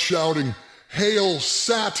around shouting, "Hail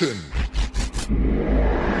Satin!"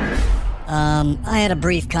 I had a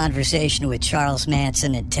brief conversation with Charles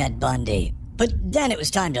Manson and Ted Bundy, but then it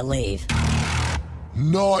was time to leave.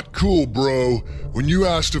 Not cool, bro. When you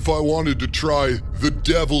asked if I wanted to try the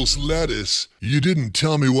devil's lettuce, you didn't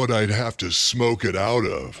tell me what I'd have to smoke it out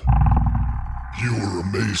of. You were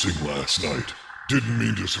amazing last night. Didn't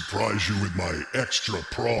mean to surprise you with my extra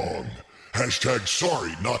prong. Hashtag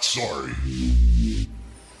sorry, not sorry.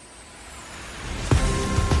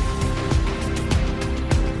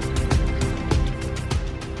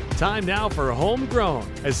 Time now for Homegrown,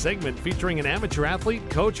 a segment featuring an amateur athlete,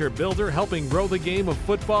 coach, or builder helping grow the game of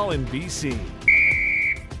football in BC.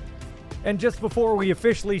 And just before we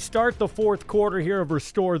officially start the fourth quarter here of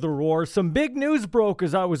Restore the Roar, some big news broke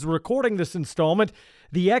as I was recording this installment.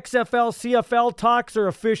 The XFL CFL talks are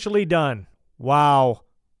officially done. Wow.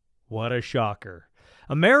 What a shocker.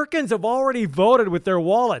 Americans have already voted with their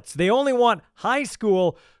wallets. They only want high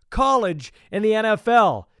school, college, and the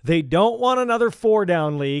NFL. They don't want another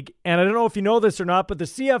four-down league, and I don't know if you know this or not, but the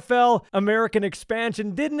CFL American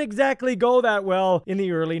expansion didn't exactly go that well in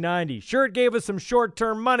the early 90s. Sure, it gave us some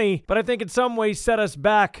short-term money, but I think in some ways set us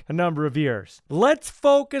back a number of years. Let's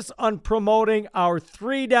focus on promoting our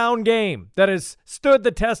three-down game that has stood the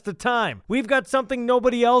test of time. We've got something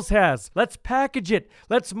nobody else has. Let's package it.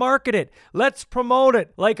 Let's market it. Let's promote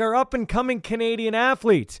it like our up-and-coming Canadian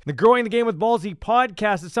athletes. The Growing the Game with Ballsy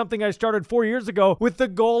podcast is something I started 4 years ago with the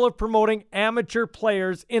goal of promoting amateur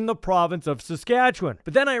players in the province of Saskatchewan.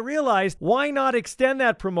 But then I realized, why not extend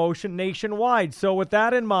that promotion nationwide? So with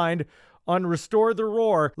that in mind, on Restore the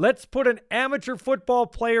Roar, let's put an amateur football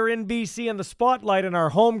player in BC in the spotlight in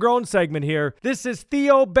our homegrown segment here. This is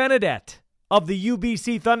Theo Benedette of the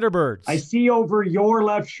UBC Thunderbirds. I see over your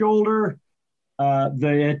left shoulder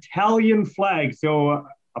the Italian flag. So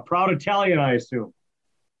a proud Italian, I assume.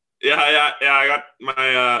 Yeah. I got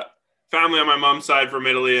my family on my mom's side from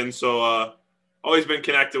Italy, and so always been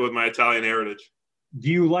connected with my Italian heritage. Do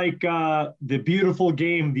you like the beautiful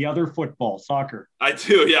game, the other football, soccer? I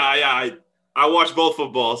do, yeah. I watch both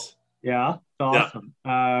footballs. Yeah, that's awesome.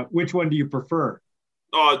 Yeah. Which one do you prefer?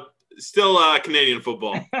 Oh, still Canadian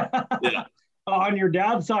football. Yeah. On your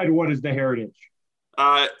dad's side, what is the heritage?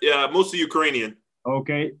 Yeah, mostly Ukrainian.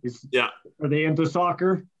 Okay. Yeah. Are they into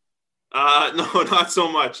soccer? No, not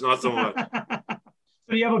so much.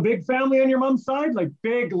 So you have a big family on your mom's side, like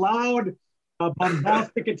big, loud,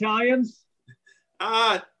 bombastic Italians?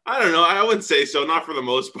 I don't know. I wouldn't say so. Not for the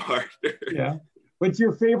most part. Yeah. What's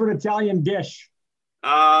your favorite Italian dish?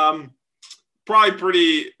 Probably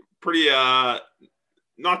pretty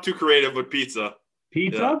not too creative, but pizza.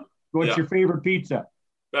 Pizza? Yeah. What's your favorite pizza?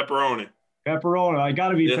 Pepperoni. Pepperoni. I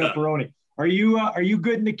gotta be pepperoni. Are you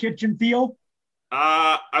good in the kitchen, Theo?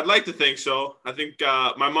 I'd like to think so. I think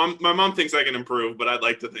my mom thinks I can improve, but I'd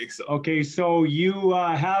like to think so. Okay, so you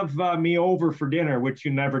have me over for dinner, which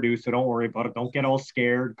you never do, so don't worry about it. Don't get all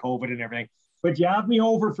scared, COVID and everything. But you have me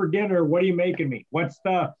over for dinner. What are you making me? What's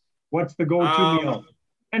the go-to meal?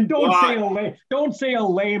 And don't say a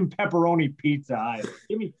lame pepperoni pizza either.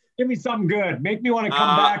 Give me something good. Make me want to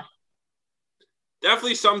come back.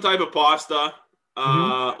 Definitely some type of pasta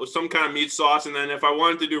with some kind of meat sauce, and then if I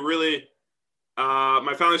wanted to do really.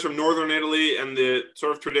 My family's from northern Italy, and the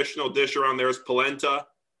sort of traditional dish around there is polenta,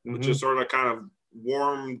 which is sort of a kind of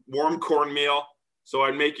warm cornmeal. So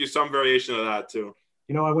I'd make you some variation of that too.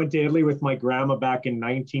 You know, I went to Italy with my grandma back in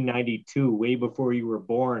 1992, way before you were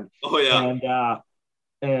born. Oh yeah.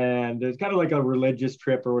 And it's kind of like a religious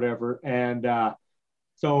trip or whatever. And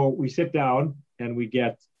so we sit down and we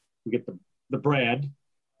get the bread,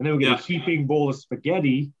 and then we get a heaping bowl of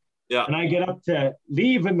spaghetti. Yeah. And I get up to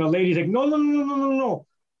leave, and the lady's like, no.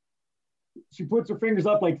 She puts her fingers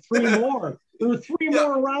up like 3 more. There were 3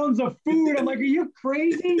 more rounds of food. I'm like, are you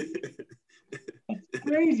crazy? That's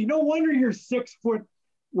crazy. No wonder you're 6 foot,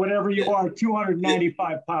 whatever you are,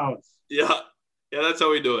 295 pounds. Yeah, that's how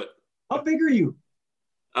we do it. How big are you?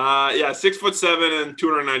 6'7" and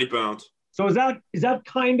 290 pounds. So is that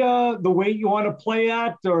kind of the weight you want to play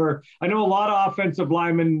at? Or I know a lot of offensive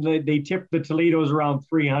linemen, they tip the Toledos around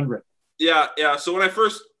 300. Yeah. So when I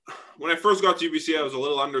first got to UBC, I was a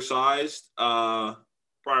little undersized, probably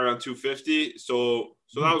around 250. So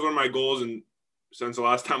that was one of my goals. And since the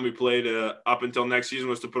last time we played up until next season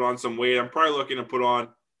was to put on some weight, I'm probably looking to put on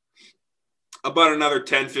about another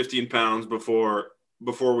 10, 15 pounds before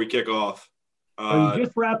we kick off. You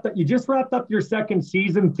just wrapped up your second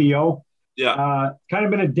season, Theo. Yeah. Kind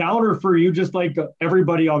of been a downer for you, just like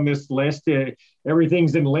everybody on this list.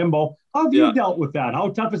 Everything's in limbo. How have you dealt with that? How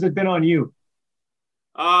tough has it been on you?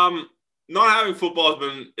 Not having football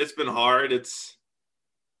has been hard. It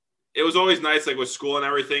was always nice, like with school and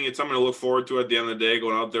everything. It's something to look forward to at the end of the day,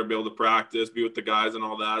 going out there, be able to practice, be with the guys and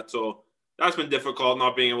all that. So that's been difficult,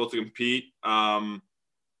 not being able to compete. So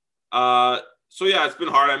yeah, it's been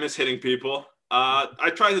hard. I miss hitting people.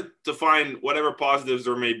 I try to find whatever positives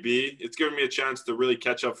there may be. It's given me a chance to really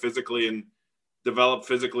catch up physically and develop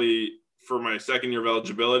physically for my second year of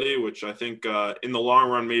eligibility, which I think in the long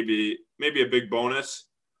run may be a big bonus,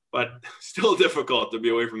 but still difficult to be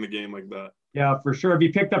away from the game like that. Yeah, for sure. Have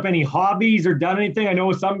you picked up any hobbies or done anything? I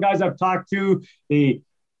know some guys I've talked to, they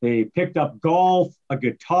picked up golf, a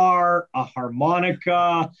guitar, a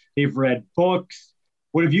harmonica. They've read books.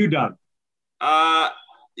 What have you done?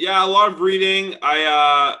 Yeah, a lot of reading.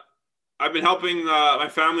 I've been helping my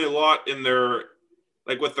family a lot in their,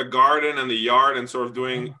 like with the garden and the yard, and sort of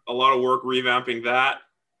doing a lot of work revamping that.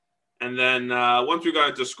 And then once we got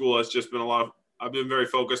into school, it's just been I've been very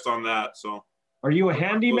focused on that. So. Are you a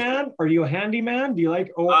handyman? Do you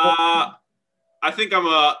like? I think I'm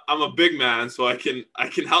a big man, so I can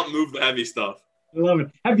help move the heavy stuff. I love it.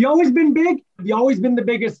 Have you always been big? Have you always been the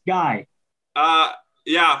biggest guy?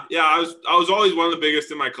 Yeah. I was always one of the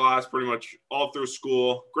biggest in my class, pretty much all through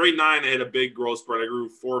school. Grade 9, I hit a big growth spurt. I grew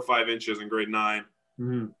 4 or 5 inches in grade 9.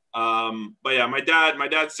 Mm-hmm. But yeah, my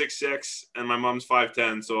dad's 6'6" and my mom's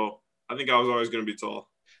 5'10", so I think I was always going to be tall.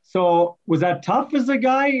 So was that tough as a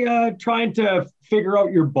guy trying to figure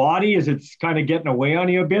out your body? Is it kind of getting away on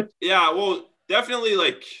you a bit? Yeah, well, definitely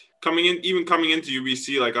like coming into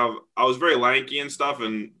UBC, like I was very lanky and stuff,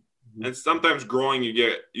 and sometimes growing you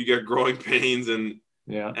get growing pains and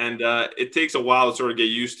it takes a while to sort of get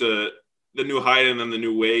used to the new height and then the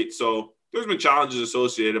new weight. So there's been challenges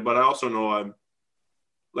associated, but I also know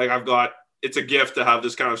it's a gift to have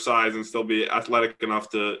this kind of size and still be athletic enough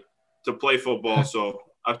to play football. So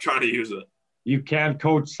I'm trying to use it. You can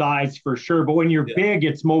coach size for sure, but when you're big,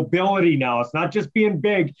 it's mobility now. It's not just being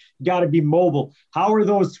big. You got to be mobile. How are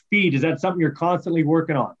those feet? Is that something you're constantly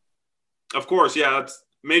working on? Of course, yeah. That's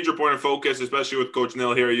a major point of focus, especially with Coach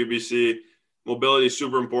Nil here at UBC. Mobility is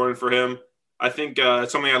super important for him. I think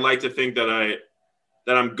it's something I'd like to think that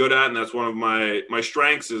I'm good at, and that's one of my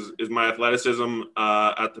strengths is my athleticism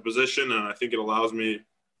at the position, and I think it allows me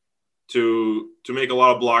to make a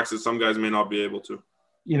lot of blocks that some guys may not be able to.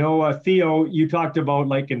 You know, Theo, you talked about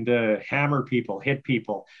liking to hammer people, hit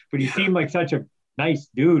people, but you seem like such a nice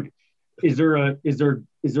dude. Is there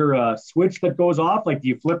a switch that goes off? Like, do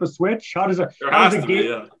you flip a switch? How does a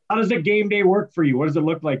game day work for you? What does it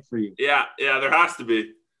look like for you? Yeah, there has to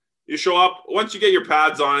be. You show up, once you get your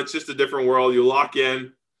pads on, it's just a different world. You lock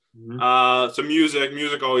in. Some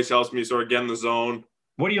music always helps me sort of get in the zone.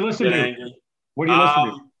 What do you listen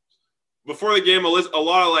to? Before the game, a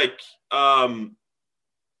lot of like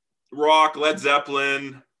rock, Led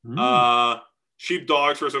Zeppelin,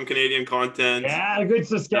 Sheepdogs for some Canadian content. Yeah, a good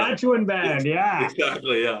Saskatchewan band. Yeah,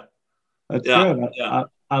 exactly. Yeah, that's good. Yeah.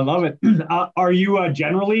 I love it. Are you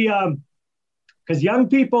generally because young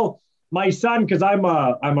people? My son, because I'm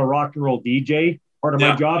a rock and roll DJ, part of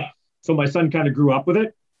my job, so my son kind of grew up with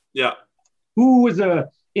it. Yeah. Who was a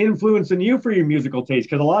influence in you for your musical taste?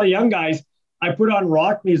 Because a lot of young guys, I put on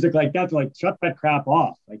rock music like that, they're like, shut that crap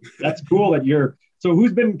off. Like, that's cool that you're. So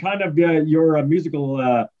who's been kind of your musical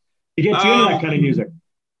to get you into that kind of music?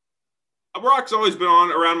 Rock's always been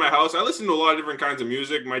on around my house. I listen to a lot of different kinds of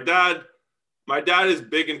music. My dad is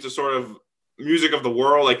big into sort of music of the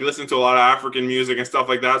world, like listen to a lot of African music and stuff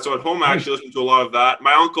like that. So at home, I actually listen to a lot of that.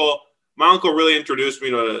 My uncle really introduced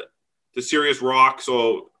me to serious rock.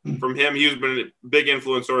 So from him, he's been a big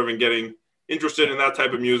influence sort of in getting interested in that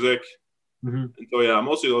type of music. And so, yeah,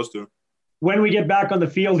 mostly those two. when we get back on the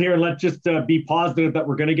field here, and let's just be positive that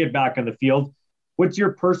we're going to get back on the field, what's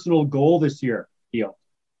your personal goal this year, Theo?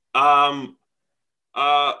 Well,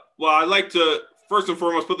 I'd like to, first and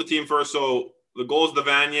foremost, put the team first. So the goal is the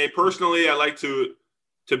Vanier. Personally, I'd like to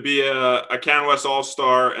be a Can West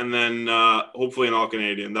All-Star and then hopefully an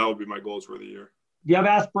All-Canadian. That would be my goals for the year. Do you have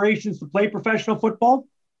aspirations to play professional football?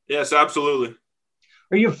 Yes, absolutely.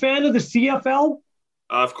 Are you a fan of the CFL?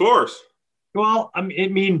 Of course. Well, I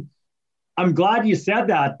mean, I'm glad you said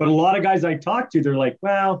that, but a lot of guys I talk to, they're like,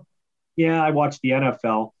 well, yeah, I watch the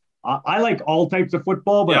NFL. I like all types of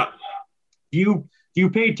football, but do you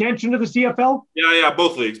pay attention to the CFL? Yeah,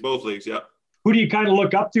 both leagues, yeah. Who do you kind of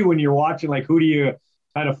look up to when you're watching? Like, who do you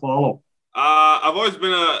kind of follow? I've always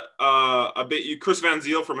been a bit Chris Van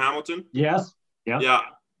Zyl from Hamilton. Yes. Yeah.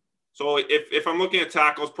 So if I'm looking at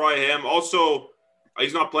tackles, probably him. Also,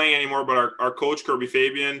 he's not playing anymore, but our coach, Kirby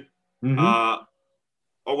Fabian,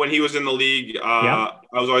 when he was in the league, I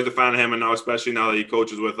was always a fan of him, and now especially now that he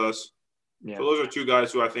coaches with us. Yeah. So those are two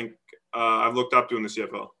guys who I think I've looked up to in the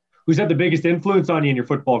CFL. Who's had the biggest influence on you in your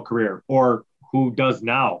football career, or who does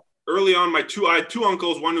now? Early on, I had two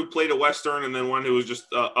uncles, one who played at Western and then one who was just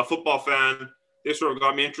a football fan. They sort of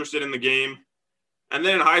got me interested in the game. And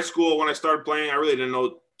then in high school, when I started playing, I really didn't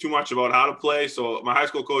know too much about how to play. So my high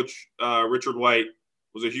school coach, Richard White,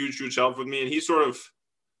 was a huge, huge help with me. And he sort of,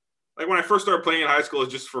 like when I first started playing in high school, it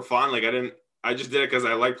was just for fun. Like I just did it because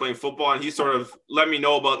I like playing football. And he sort of let me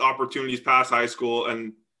know about opportunities past high school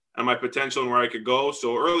and my potential and where I could go.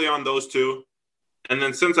 So early on, those two. And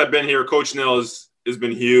then since I've been here, Coach Nil has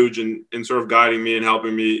been huge in sort of guiding me and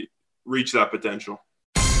helping me reach that potential.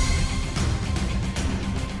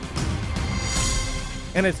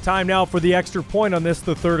 And it's time now for the extra point on this,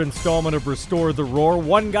 the third installment of Restore the Roar.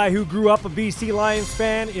 One guy who grew up a BC Lions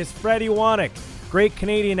fan is Freddie Wanek, great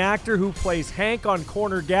Canadian actor who plays Hank on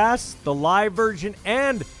Corner Gas, the live version,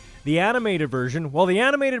 and the animated version. Well, the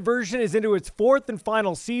animated version is into its fourth and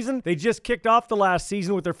final season. They just kicked off the last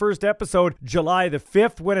season with their first episode, July the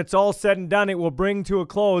 5th. When it's all said and done, it will bring to a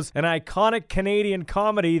close an iconic Canadian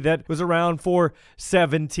comedy that was around for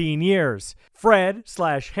 17 years.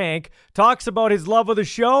 Fred/Hank talks about his love of the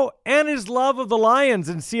show and his love of the Lions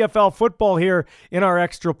and CFL football here in our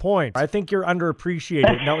extra point. I think you're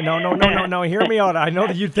underappreciated. No, hear me out. I know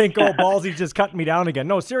that you'd think, oh, Ballsy's just cutting me down again.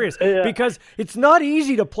 No, serious. Yeah. Because it's not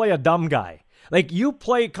easy to play a dumb guy. Like, you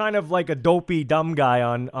play kind of like a dopey dumb guy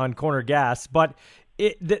on Corner Gas, but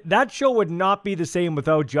that show would not be the same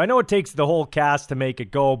without you. I know it takes the whole cast to make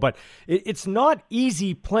it go, but it's not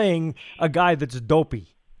easy playing a guy that's dopey.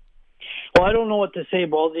 Well, I don't know what to say,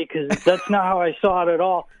 Ballsy, because that's not how I saw it at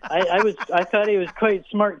all. I thought he was quite a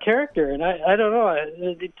smart character, and I don't know.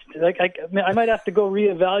 I might have to go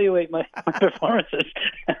reevaluate my performances.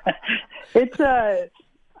 I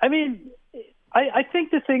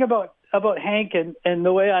think the thing about Hank and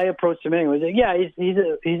the way I approached him anyway, yeah, he's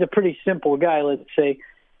a pretty simple guy, let's say,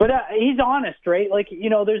 but he's honest, right? Like, you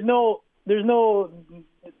know, there's nothing.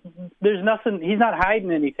 He's not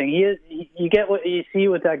hiding anything. You get what you see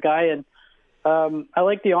with that guy, and I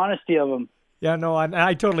like the honesty of him. Yeah, no,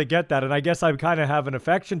 I totally get that, and I guess I kind of have an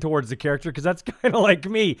affection towards the character because that's kind of like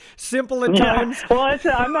me, simple at times. Well,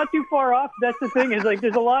 I'm not too far off. That's the thing, is like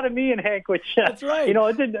there's a lot of me in Hank, which that's right. You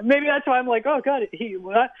know, maybe that's why I'm like, oh God,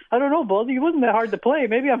 I don't know, Baldy, he wasn't that hard to play.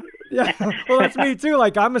 Maybe I'm. Yeah, well, that's me too.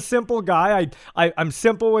 Like, I'm a simple guy. I'm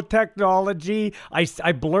simple with technology.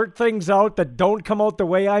 I blurt things out that don't come out the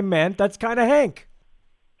way I meant. That's kind of Hank.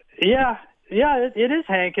 Yeah, it is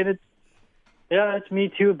Hank, and it's me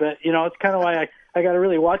too. But you know, it's kind of why I got to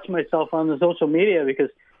really watch myself on the social media, because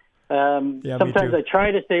sometimes I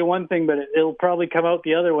try to say one thing, but it'll probably come out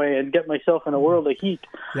the other way and get myself in a world of heat.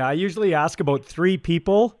 Yeah, I usually ask about 3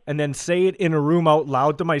 people and then say it in a room out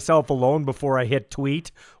loud to myself alone before I hit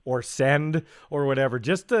tweet or send or whatever,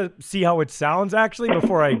 just to see how it sounds actually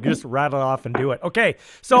before I just rattle off and do it. Okay,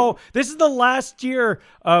 so this is the last year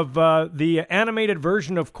of the animated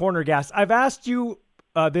version of Corner Gas. I've asked you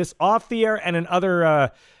this off the air and in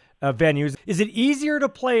other venues. Is it easier to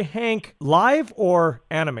play Hank live or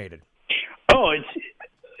animated? I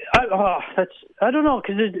don't know,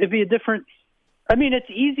 because it'd be a different. I mean, it's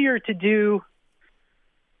easier to do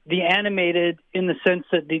the animated in the sense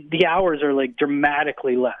that the hours are like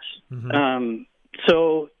dramatically less. Mm-hmm.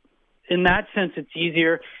 So in that sense, it's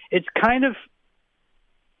easier. It's kind of,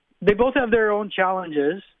 they both have their own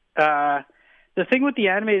challenges. The thing with the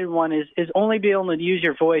animated one is only being able to use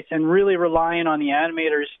your voice and really relying on the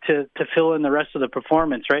animators to fill in the rest of the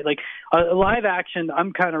performance, right? Like a live action,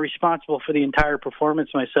 I'm kind of responsible for the entire performance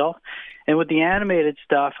myself. And with the animated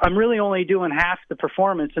stuff, I'm really only doing half the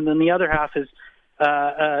performance, and then the other half is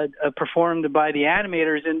performed by the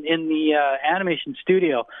animators in the animation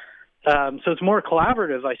studio. So it's more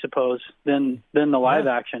collaborative, I suppose, than the live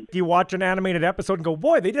action. You watch an animated episode and go,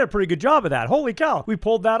 boy, they did a pretty good job of that. Holy cow, we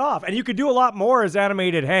pulled that off. And you could do a lot more as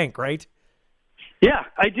animated Hank, right? Yeah,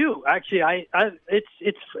 I do. Actually,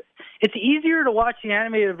 it's easier to watch the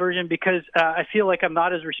animated version because I feel like I'm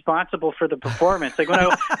not as responsible for the performance. Like when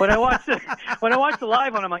I watch the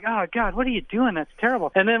live one, I'm like, oh God, what are you doing? That's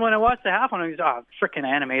terrible. And then when I watch the half one, I'm like, oh, frickin'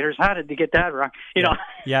 animators, how did they get that wrong? You know?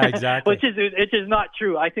 Yeah, exactly. Which is not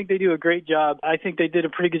true. I think they do a great job. I think they did a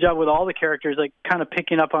pretty good job with all the characters, like kind of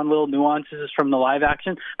picking up on little nuances from the live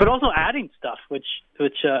action, but also adding stuff, which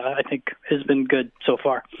I think has been good so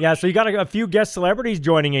far. Yeah, so you got a few guest celebrities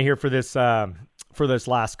joining you here for this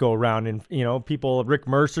last go around, and people. Rick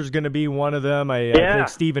Mercer's going to be one of them. I think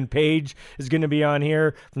Stephen Page is going to be on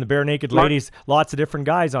here from the Bare Naked Ladies. Lots of different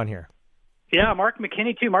guys on here. Yeah, Mark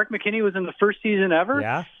McKinney too. Mark McKinney was in the first season ever.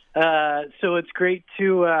 Yeah. So it's great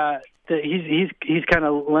to that he's kind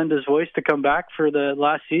of lend his voice to come back for the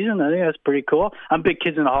last season. I think that's pretty cool. I'm a big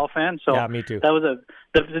Kids in the Hall fan, so yeah, me too. That was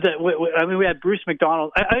we had Bruce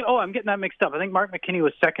McDonald. I'm getting that mixed up. I think Mark McKinney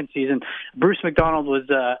was second season. Bruce McDonald was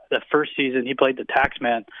the first season. He played the tax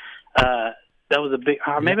man. That was a big.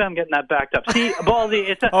 Maybe I'm getting that backed up. See, Baldy,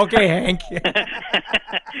 it's okay, Hank.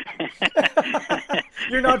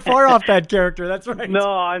 You're not far off that character. That's right. No,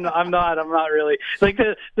 I'm not. I'm not really. Like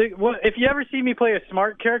if you ever see me play a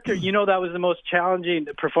smart character, that was the most challenging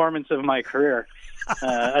performance of my career.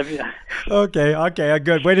 Okay,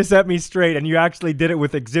 good. Way to set me straight, and you actually did it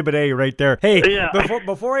with Exhibit A right there. Hey,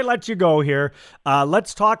 before I let you go here,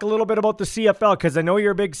 let's talk a little bit about the CFL, because I know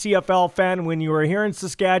you're a big CFL fan. When you were here in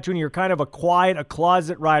Saskatchewan, you're kind of a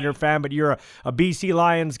closet Rider fan, but you're a BC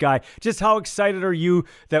Lions guy. Just how excited are you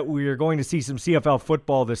that we are going to see some CFL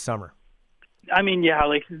football this summer? I mean, yeah,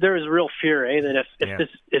 like there was real fear, that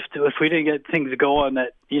if we didn't get things going,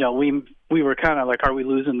 that we were kind of like, are we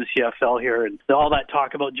losing the CFL here? And all that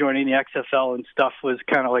talk about joining the XFL and stuff was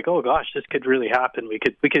kind of like, oh gosh, this could really happen. We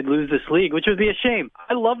could lose this league, which would be a shame.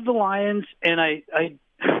 I love the Lions, and I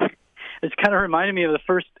it's kind of reminded me of the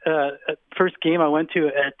first game I went to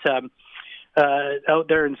at out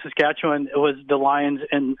there in Saskatchewan. It was the Lions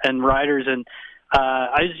and Riders, and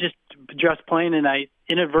I was just dressed plain, and I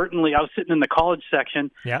was sitting in the college section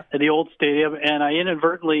at the old stadium, and I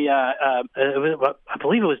inadvertently, I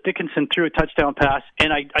believe it was Dickinson, threw a touchdown pass,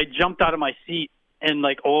 and I jumped out of my seat, and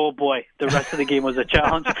like, oh boy, the rest of the game was a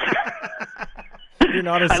challenge. You're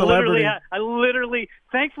not a celebrity. I literally,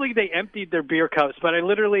 thankfully they emptied their beer cups, but I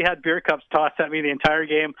literally had beer cups tossed at me the entire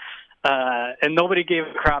game, and nobody gave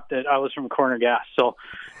a crap that I was from Corner Gas. So,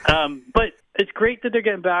 but it's great that they're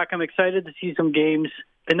getting back. I'm excited to see some games.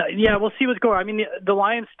 And we'll see what's going on. I mean, the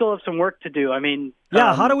Lions still have some work to do. I mean,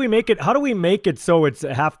 how do we make it so it's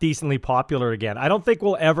half decently popular again? I don't think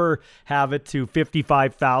we'll ever have it to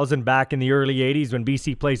 55,000 back in the early 80s when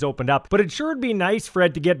BC Place opened up. But it sure would be nice,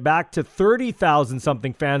 Fred, to get back to 30,000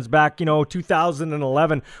 something fans back,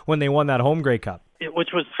 2011 when they won that home Grey Cup. Which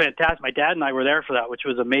was fantastic. My dad and I were there for that, which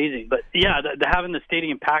was amazing. But yeah, having the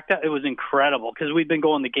stadium packed out, it was incredible, because we've been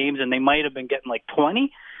going to games and they might have been getting like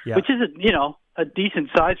 20, which is a decent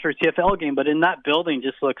size for a CFL game, but in that building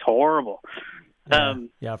just looks horrible.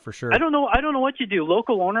 Yeah, for sure. I don't know what you do.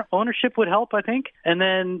 Local ownership would help, I think. And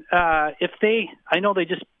then I know they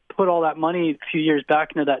just put all that money a few years back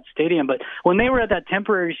into that stadium, but when they were at that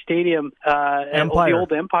temporary stadium at the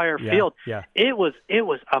old Empire Field, it was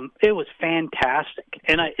fantastic,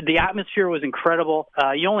 and the atmosphere was incredible.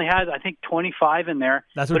 You only had, I think, 25 in there.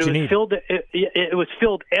 That's what you need. It was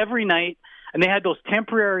filled every night, and they had those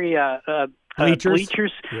temporary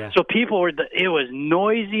bleachers. Yeah. So people it was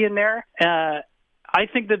noisy in there. I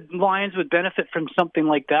think the Lions would benefit from something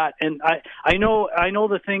like that. And I know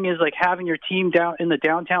the thing is like having your team down in the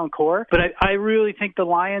downtown core, but I really think the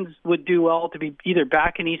Lions would do well to be either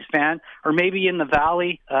back in East Van or maybe in the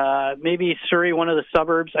Valley, maybe Surrey, one of the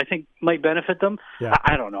suburbs, I think might benefit them. Yeah.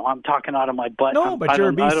 I don't know. I'm talking out of my butt. No, but you're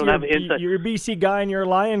a BC guy and you're a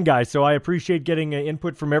Lion guy, so I appreciate getting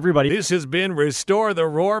input from everybody. This has been Restore the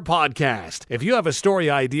Roar podcast. If you have a story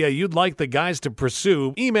idea you'd like the guys to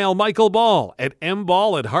pursue, email Michael Ball at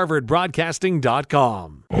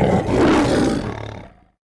mball@harvardbroadcasting.com.